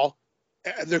Jamal.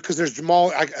 Because there's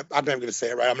Jamal, I'm not going to say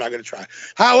it right. I'm not going to try.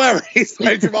 However, he's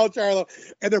fighting Jamal Charlo,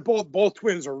 and they're both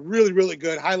twins are really, really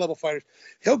good, high level fighters.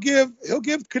 He'll give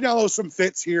Canelo some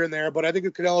fits here and there, but I think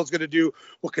Canelo's going to do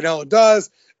what Canelo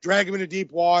does, drag him into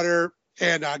deep water,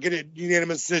 and get a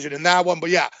unanimous decision in that one.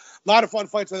 But yeah, a lot of fun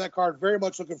fights on that card. Very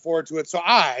much looking forward to it. So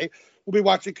I will be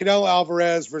watching Canelo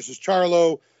Alvarez versus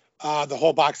Charlo, the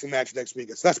whole boxing match next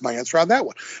week. So that's my answer on that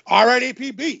one. All right,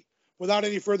 APB. Without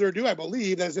any further ado, I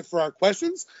believe that is it for our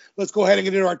questions. Let's go ahead and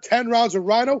get into our 10 rounds of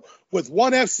Rhino with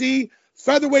ONE FC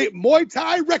Featherweight Muay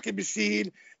Thai Wrecking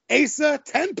Machine, Asa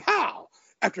Ten Pow.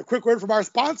 After a quick word from our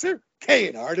sponsor,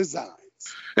 K&R Designs.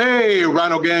 Hey,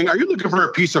 RhinoGang, are you looking for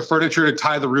a piece of furniture to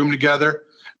tie the room together?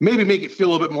 Maybe make it feel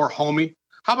a little bit more homey?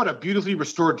 How about a beautifully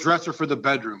restored dresser for the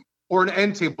bedroom or an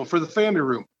end table for the family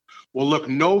room? Well, look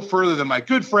no further than my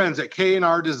good friends at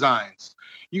K&R Designs.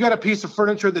 You got a piece of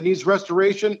furniture that needs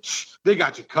restoration? They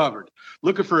got you covered.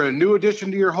 Looking for a new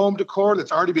addition to your home decor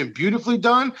that's already been beautifully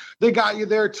done? They got you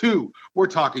there too. We're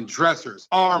talking dressers,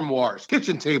 armoires,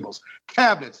 kitchen tables,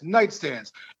 cabinets,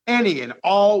 nightstands, any and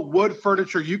all wood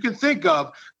furniture you can think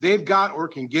of, they've got or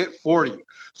can get for you.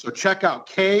 So check out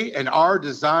K&R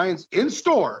Designs in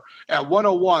store at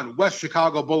 101 West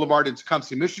Chicago Boulevard in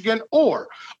Tecumseh, Michigan, or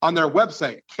on their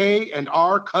website,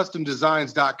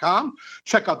 KandRCustomDesigns.com.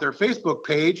 Check out their Facebook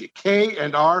page,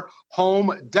 K&R Home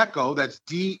Deco, that's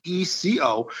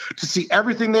DECO, to see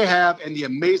everything they have and the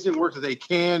amazing work that they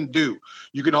can do.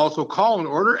 You can also call and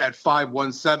order at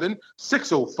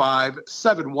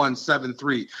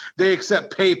 517-605-7173. They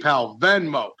accept PayPal,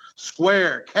 Venmo,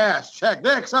 Square, Cash, check.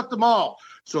 They accept them all.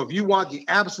 So if you want the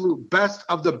absolute best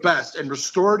of the best and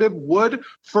restorative wood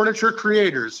furniture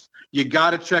creators, you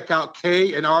got to check out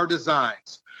K&R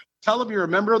Designs. Tell them you're a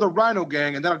member of the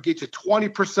RhinoGang, and that'll get you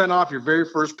 20% off your very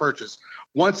first purchase.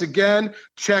 Once again,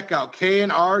 check out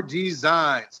K&R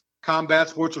Designs. Combat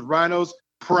Sports with Rhinos,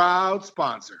 proud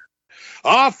sponsor.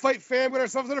 Fight fan, we got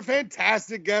ourselves a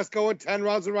fantastic guest going 10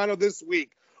 rounds of Rhino this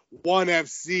week. ONE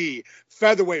FC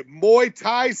Featherweight Muay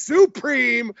Thai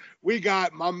Supreme. We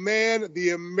got my man, the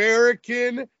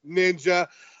American Ninja,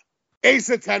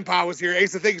 Asa Ten Pow is here.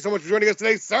 Asa, thank you so much for joining us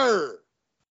today, sir.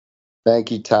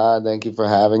 Thank you, Todd. Thank you for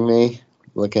having me.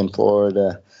 Looking forward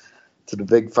to the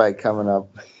big fight coming up.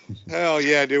 Hell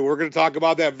yeah, dude. We're going to talk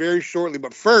about that very shortly.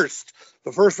 But first,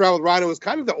 the first round with Rhino is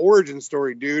kind of the origin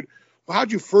story, dude.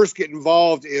 How'd you first get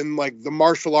involved in like the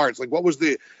martial arts? Like what was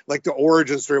the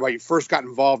origin story about you first got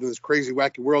involved in this crazy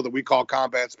wacky world that we call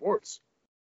combat sports?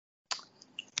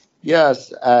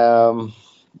 Yes.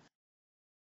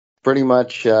 Pretty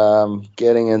much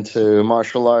getting into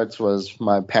martial arts was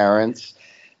my parents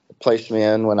placed me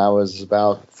in when I was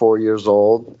about 4 years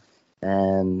old,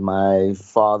 and my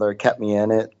father kept me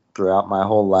in it throughout my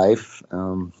whole life.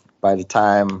 By the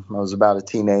time I was about a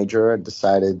teenager, I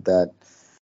decided that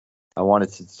I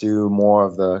wanted to do more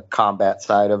of the combat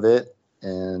side of it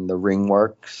and the ring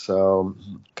work. So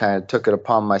kind of took it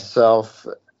upon myself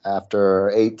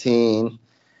after 18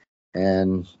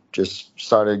 and just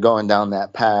started going down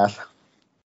that path.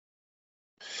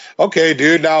 Okay,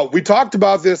 dude. Now, we talked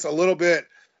about this a little bit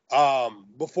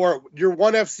before. Your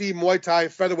ONE FC Muay Thai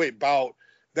featherweight bout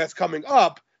that's coming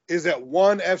up is at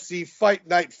ONE FC Fight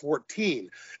Night 14.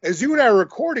 As you and I are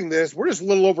recording this, we're just a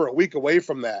little over a week away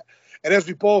from that. And as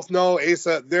we both know,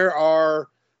 Asa, there are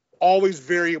always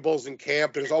variables in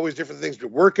camp. There's always different things we're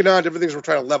working on, different things we're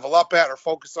trying to level up at or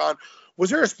focus on.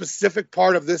 Was there a specific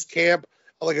part of this camp,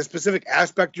 like a specific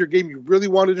aspect of your game you really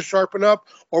wanted to sharpen up?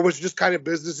 Or was it just kind of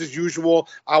business as usual?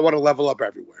 I want to level up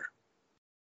everywhere.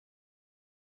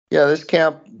 Yeah, this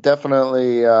camp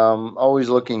definitely always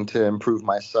looking to improve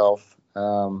myself,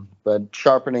 but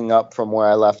sharpening up from where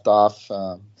I left off.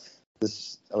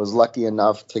 I was lucky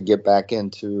enough to get back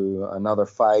into another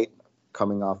fight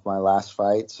coming off my last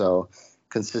fight, so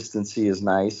consistency is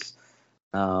nice.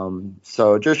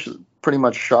 So just pretty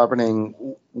much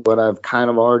sharpening what I've kind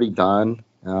of already done.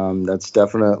 That's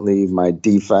definitely my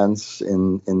defense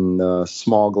in the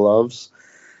small gloves,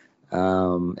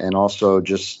 and also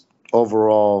just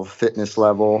overall fitness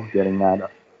level, getting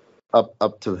that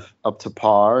up to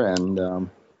par,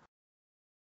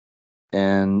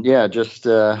 and yeah, just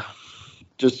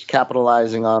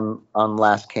capitalizing on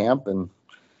last camp. And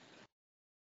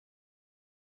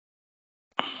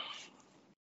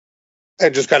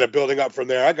And just kind of building up from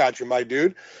there. I got you, my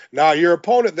dude. Now, your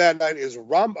opponent that night is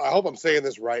I hope I'm saying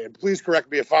this right, and please correct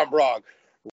me if I'm wrong.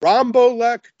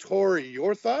 Rambolek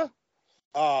Toriortha.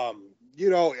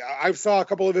 I saw a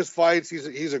couple of his fights.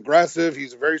 He's aggressive.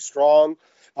 He's a very strong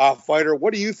fighter.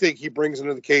 What do you think he brings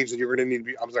into the cage that you're going to need to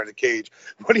be? I'm sorry, the cage.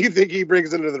 What do you think he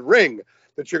brings into the ring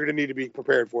that you're going to need to be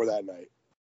prepared for that night?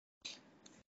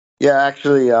 Yeah,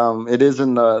 actually, it is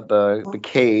in the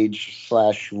cage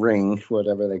 / ring,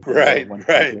 whatever they call it.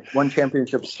 Right. One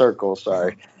championship circle.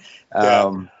 Sorry.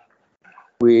 Yeah.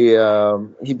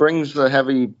 He brings a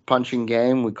heavy punching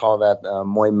game. We call that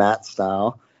Muay Mat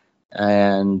style,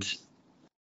 and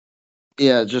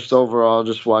yeah, just overall,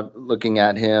 looking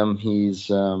at him, he's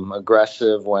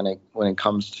aggressive when it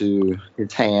comes to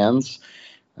his hands.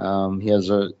 He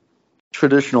has a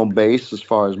traditional base as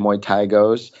far as Muay Thai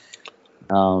goes.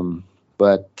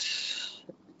 But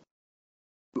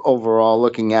overall,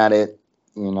 looking at it,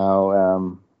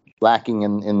 lacking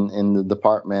in the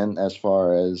department as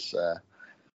far as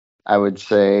I would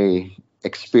say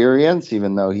experience,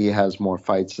 even though he has more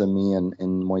fights than me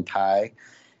in Muay Thai.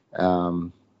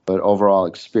 But overall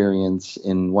experience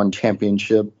in one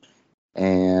championship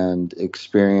and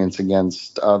experience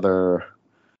against other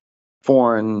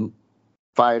foreign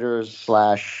fighters /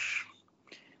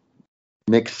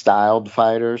 mixed-styled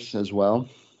fighters as well.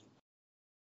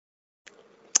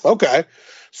 Okay.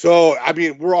 So, I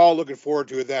mean, we're all looking forward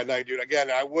to it that night, dude. Again,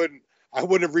 I wouldn't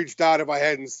have reached out if I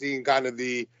hadn't seen kind of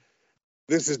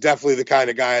this is definitely the kind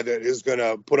of guy that is going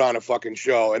to put on a fucking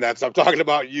show. And I'm talking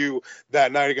about you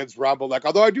that night against Rambolek.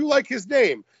 Although I do like his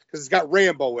name because it's got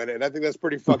Rambo in it. And I think that's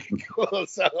pretty fucking cool.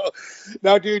 So,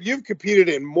 now, dude, you've competed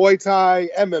in Muay Thai,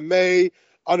 MMA,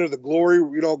 under the Glory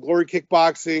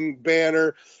kickboxing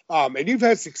banner. And you've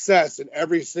had success in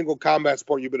every single combat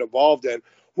sport you've been involved in.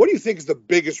 What do you think is the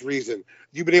biggest reason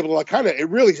you've been able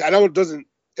to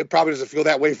it probably doesn't feel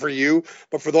that way for you,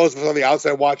 but for those of us on the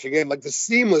outside watching in, like the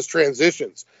seamless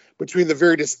transitions between the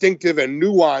very distinctive and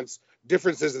nuanced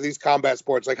differences of these combat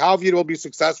sports, like how have you been able to be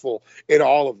successful in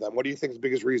all of them? What do you think is the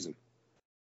biggest reason?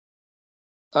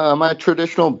 My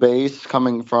traditional base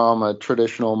coming from a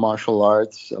traditional martial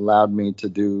arts allowed me to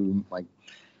do like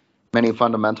many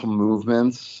fundamental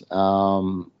movements,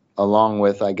 along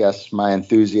with, I guess, my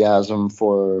enthusiasm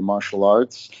for martial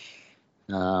arts.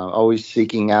 Always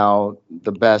seeking out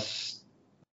the best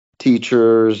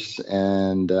teachers,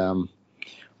 and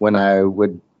when I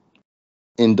would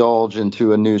indulge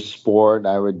into a new sport,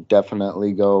 I would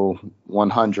definitely go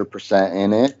 100%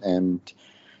 in it, and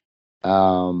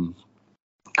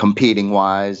competing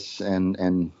wise,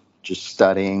 and just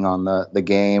studying on the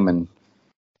game and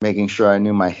making sure I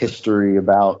knew my history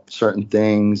about certain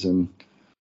things, and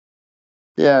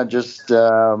yeah,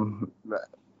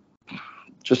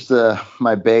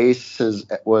 my base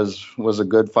was a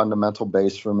good fundamental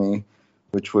base for me,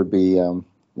 which would be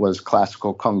was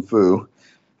classical kung fu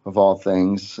of all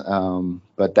things.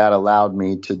 But that allowed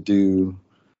me to do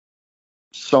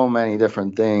so many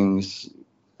different things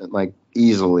like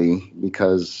easily,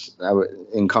 because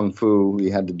in kung fu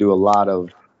we had to do a lot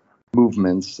of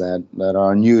movements that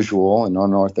are unusual and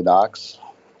unorthodox.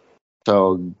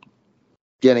 So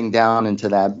getting down into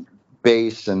that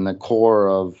base and the core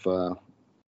of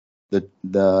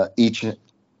each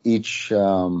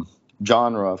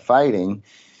genre of fighting,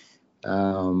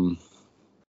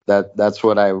 that's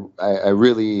what I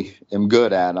really am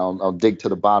good at. I'll dig to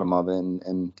the bottom of it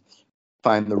and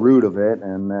find the root of it,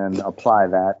 and then apply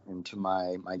that into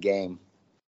my game.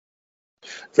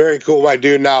 Very cool, my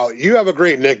dude. Now, you have a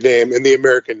great nickname in the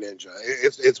American Ninja.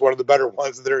 It's one of the better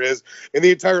ones that there is in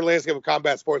the entire landscape of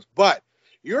combat sports, but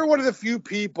you're one of the few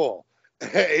people,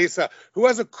 Asa, who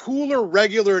has a cooler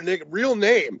regular real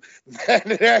name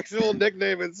than an actual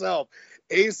nickname itself.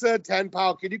 Asa Ten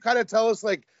Pow. Can you kind of tell us,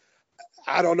 like,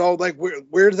 I don't know, like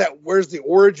where's the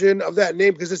origin of that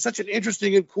name? Because it's such an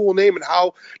interesting and cool name. And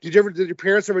how did your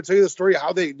parents ever tell you the story of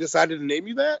how they decided to name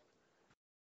you that?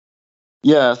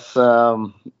 Yes.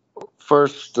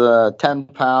 First, Ten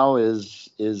Pow is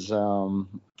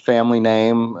family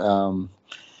name.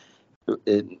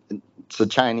 It's a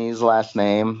Chinese last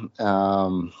name.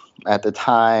 At the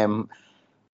time,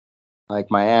 like,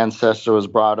 my ancestor was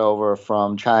brought over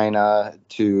from China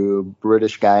to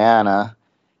British Guyana,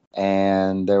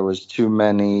 and there was too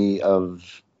many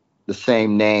of the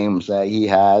same names that he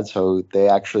had, so they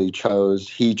actually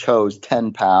he chose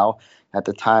Ten Pow. At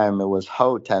the time, it was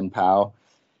Ho Ten Pow,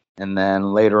 and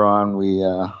then later on, we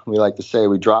like to say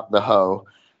we dropped the Ho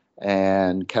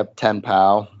and kept Ten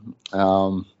Pow.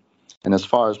 And as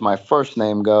far as my first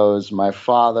name goes, my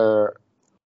father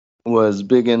was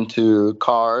big into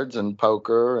cards and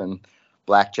poker and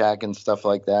blackjack and stuff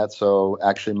like that. So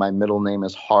actually my middle name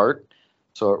is Hart.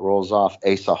 So it rolls off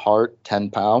Asa Ten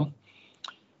Pow.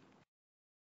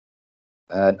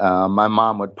 My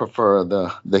mom would prefer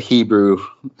the Hebrew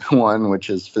one, which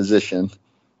is physician.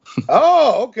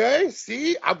 Oh, okay.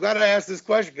 See, I'm glad I asked this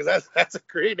question because that's a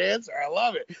great answer. I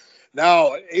love it.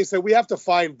 Now, Asa, we have to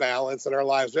find balance in our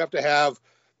lives. We have to have,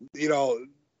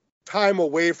 time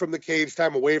away from the cage,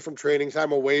 time away from training,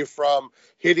 time away from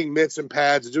hitting mitts and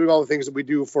pads, doing all the things that we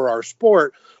do for our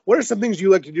sport. What are some things you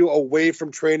like to do away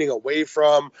from training, away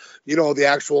from, the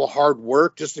actual hard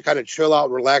work, just to kind of chill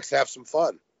out, relax, have some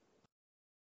fun?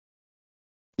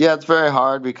 Yeah, it's very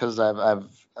hard because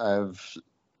I've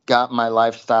got my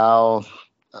lifestyle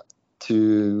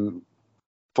to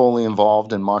fully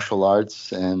involved in martial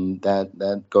arts, and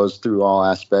that goes through all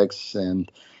aspects. And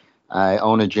I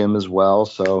own a gym as well,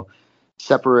 so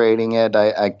separating it,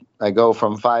 I go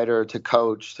from fighter to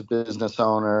coach to business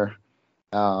owner,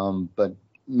 but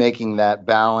making that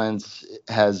balance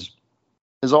has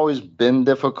always been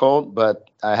difficult.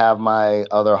 But I have my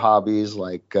other hobbies,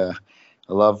 like I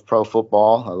love pro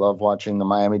football. I love watching the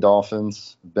Miami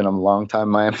Dolphins. I've been a longtime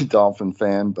Miami Dolphin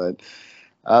fan, but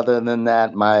other than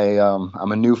that,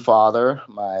 I'm a new father.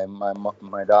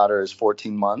 My daughter is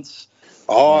 14 months.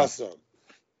 Awesome.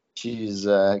 She's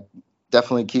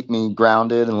definitely keep me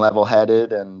grounded and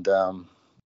level-headed and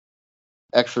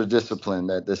extra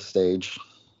disciplined at this stage.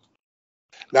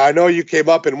 Now, I know you came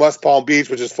up in West Palm Beach,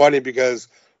 which is funny because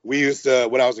we used to,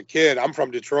 when I was a kid, I'm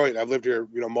from Detroit. I've lived here,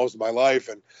 most of my life.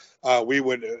 And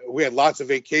we had lots of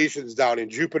vacations down in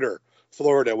Jupiter,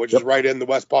 Florida, which is right in the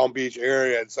West Palm Beach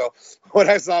area. And so when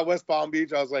I saw West Palm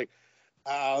Beach, I was like,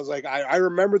 I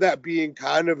remember that being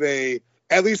kind of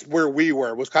at least where we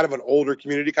were, was kind of an older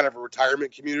community, kind of a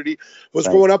retirement community. Was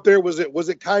right. Growing up there, was it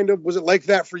like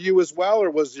that for you as well? Or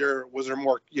was there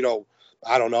more,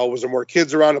 I don't know, was there more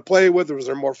kids around to play with? Or was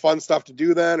there more fun stuff to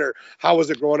do then? Or how was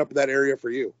it growing up in that area for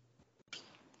you?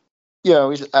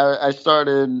 Yeah,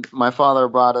 my father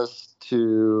brought us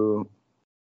to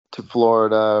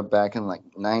Florida back in like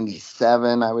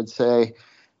 97, I would say.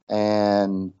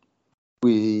 And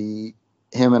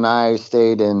him and I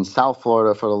stayed in South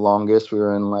Florida for the longest. We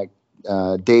were in like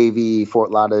Davie,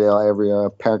 Fort Lauderdale area,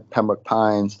 Pembroke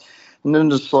Pines, and then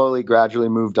just slowly, gradually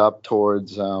moved up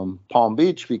towards Palm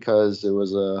Beach because it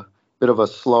was a bit of a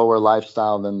slower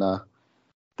lifestyle than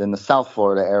the South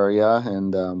Florida area,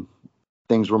 and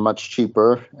things were much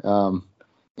cheaper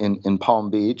in Palm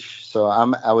Beach. So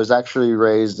I was actually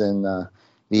raised in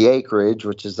the Acreage,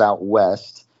 which is out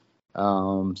west.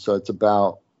 So it's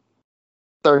about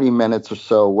 30 minutes or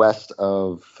so west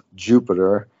of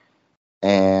Jupiter,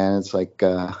 and it's like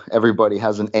everybody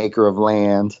has an acre of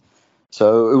land.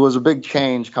 So it was a big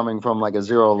change coming from like a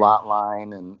 0 lot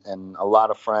line and a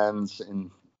lot of friends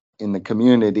in the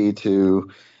community to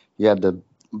you had to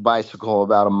bicycle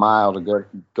about a mile to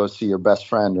go see your best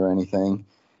friend or anything.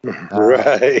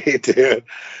 Right, dude.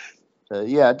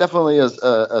 Yeah, definitely a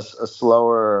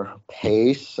slower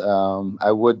pace.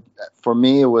 For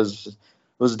me, it was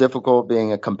difficult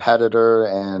being a competitor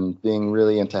and being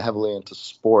really heavily into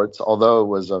sports,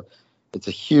 although it's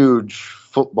a huge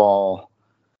football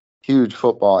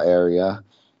area.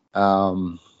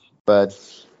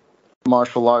 But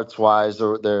martial arts wise,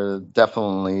 there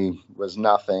definitely was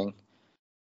nothing,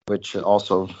 which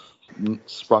also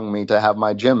sprung me to have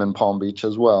my gym in Palm Beach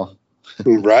as well.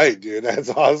 Right, dude. That's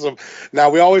awesome. Now,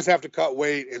 we always have to cut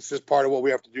weight. It's just part of what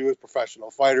we have to do as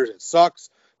professional fighters. It sucks,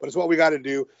 but it's what we got to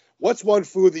do. What's one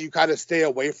food that you kind of stay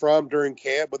away from during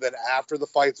camp, but then after the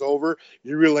fight's over,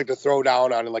 you really like to throw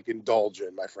down on and like indulge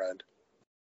in, my friend?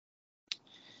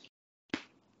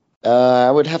 I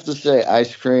would have to say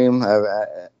ice cream.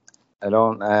 I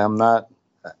don't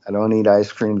eat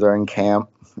ice cream during camp.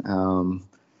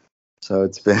 So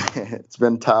it's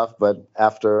been tough, but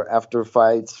after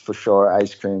fights, for sure,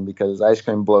 ice cream, because ice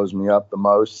cream blows me up the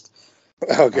most.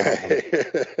 Okay.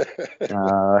 But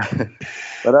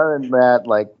other than that,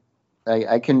 like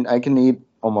I can eat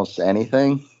almost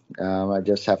anything. I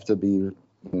just have to be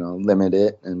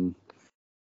limited, and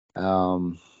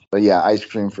but yeah, ice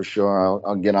cream for sure.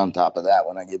 I'll get on top of that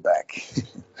when I get back.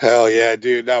 Hell yeah,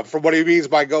 dude. Now, from what he means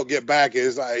by get back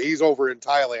is he's over in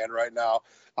Thailand right now.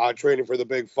 Training for the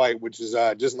big fight, which is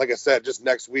just like I said, just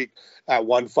next week at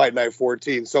ONE Fight Night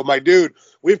 14. So, my dude,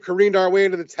 we've careened our way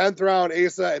into the 10th round,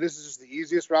 Asa, and this is just the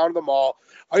easiest round of them all.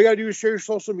 All you got to do is share your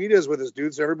social medias with us,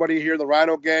 dude. So everybody here in the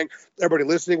RhinoGang, everybody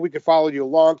listening, we can follow you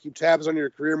along, keep tabs on your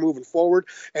career moving forward,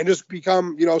 and just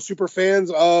become, super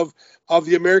fans of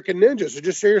the American Ninja. So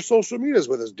just share your social medias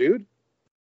with us, dude.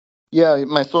 Yeah,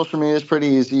 my social media is pretty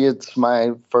easy. It's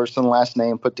my first and last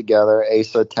name put together,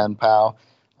 Asa Ten Pow.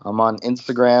 I'm on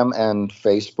Instagram and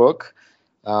Facebook.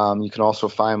 You can also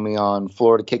find me on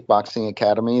Florida Kickboxing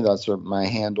Academy. That's what my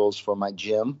handles for my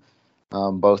gym,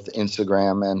 both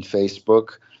Instagram and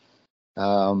Facebook.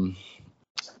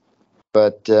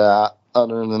 But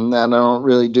other than that, I don't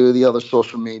really do the other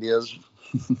social medias.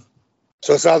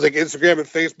 So it sounds like Instagram and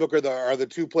Facebook are the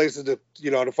two places to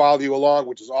follow you along,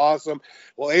 which is awesome.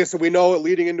 Well, Asa, we know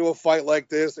leading into a fight like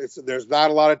this, there's not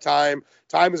a lot of time.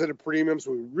 Time is at a premium, so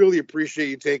we really appreciate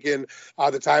you taking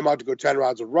the time out to go 10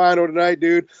 rounds with Rhino tonight,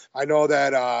 dude. I know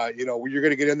that you're going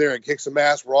to get in there and kick some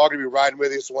ass. We're all going to be riding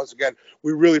with you. So once again,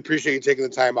 we really appreciate you taking the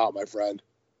time out, my friend.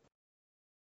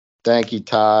 Thank you,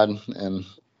 Todd, and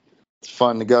it's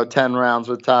fun to go 10 rounds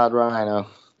with Todd Rhino.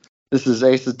 This is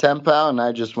Asa Ten Pow, and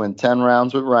I just went 10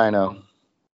 rounds with Rhino.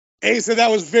 Asa,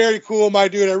 that was very cool, my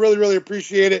dude. I really, really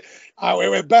appreciate it.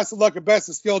 Best of luck and best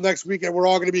of skill next weekend. We're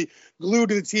all going to be glued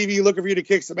to the TV looking for you to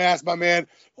kick some ass, my man,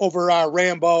 over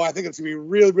Rambo. I think it's going to be a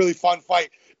really, really fun fight.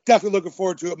 Definitely looking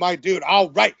forward to it, my dude. All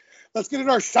right, let's get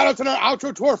into our shout-outs and our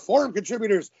outro to our forum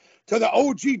contributors, to the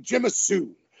OG Jim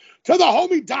Asoon, to the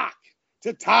homie Doc,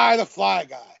 to Ty the Fly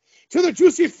Guy, to the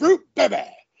Juicy Fruit Baby,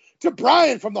 to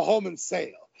Brian from the Home and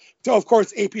Sale, to, of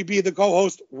course, APB, the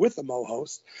co-host with the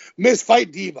mo-host, Miss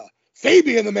Fight Diva,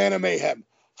 Fabian, the Man of Mayhem,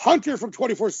 Hunter from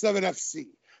 24/7 FC,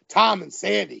 Tom and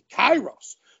Sandy,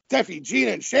 Kairos, Steffi,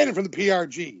 Gina, and Shannon from the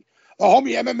PRG, the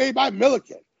homie MMA by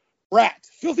Milliken, Brat,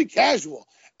 Filthy Casual,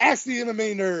 Ashley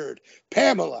MMA Nerd,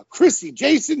 Pamela, Chrissy,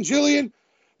 Jason, Jillian,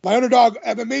 my underdog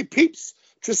MMA peeps,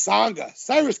 Trisanga,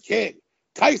 Cyrus King,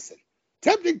 Tyson,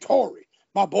 Tempting Tory,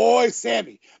 my boy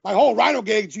Sammy, my whole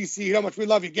RhinoGang GC, you know how much we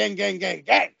love you, gang, gang, gang,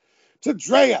 gang. To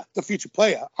Drea, the future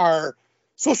player, our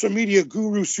social media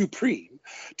guru supreme.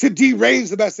 To D Reigns,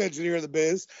 the best engineer in the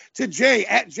biz. To Jay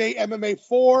at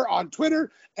JMMA4 on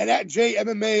Twitter and at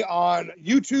JMMA on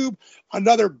YouTube.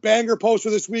 Another banger poster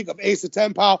this week of Asa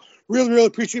Ten Pow. Really, really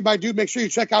appreciate my dude. Make sure you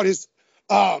check out his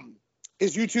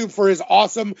YouTube for his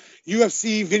awesome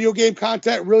UFC video game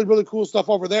content. Really, really cool stuff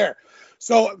over there.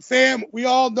 So, fam, we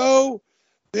all know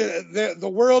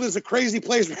the world is a crazy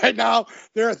place right now.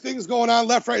 There are things going on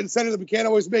left, right, and center that we can't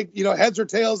always make, heads or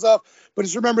tails of. But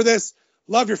just remember this: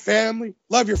 love your family,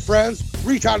 love your friends,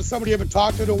 reach out to somebody you haven't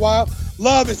talked to in a while.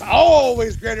 Love is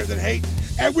always greater than hate,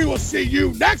 and we will see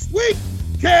you next week.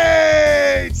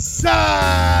 Cage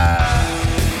side.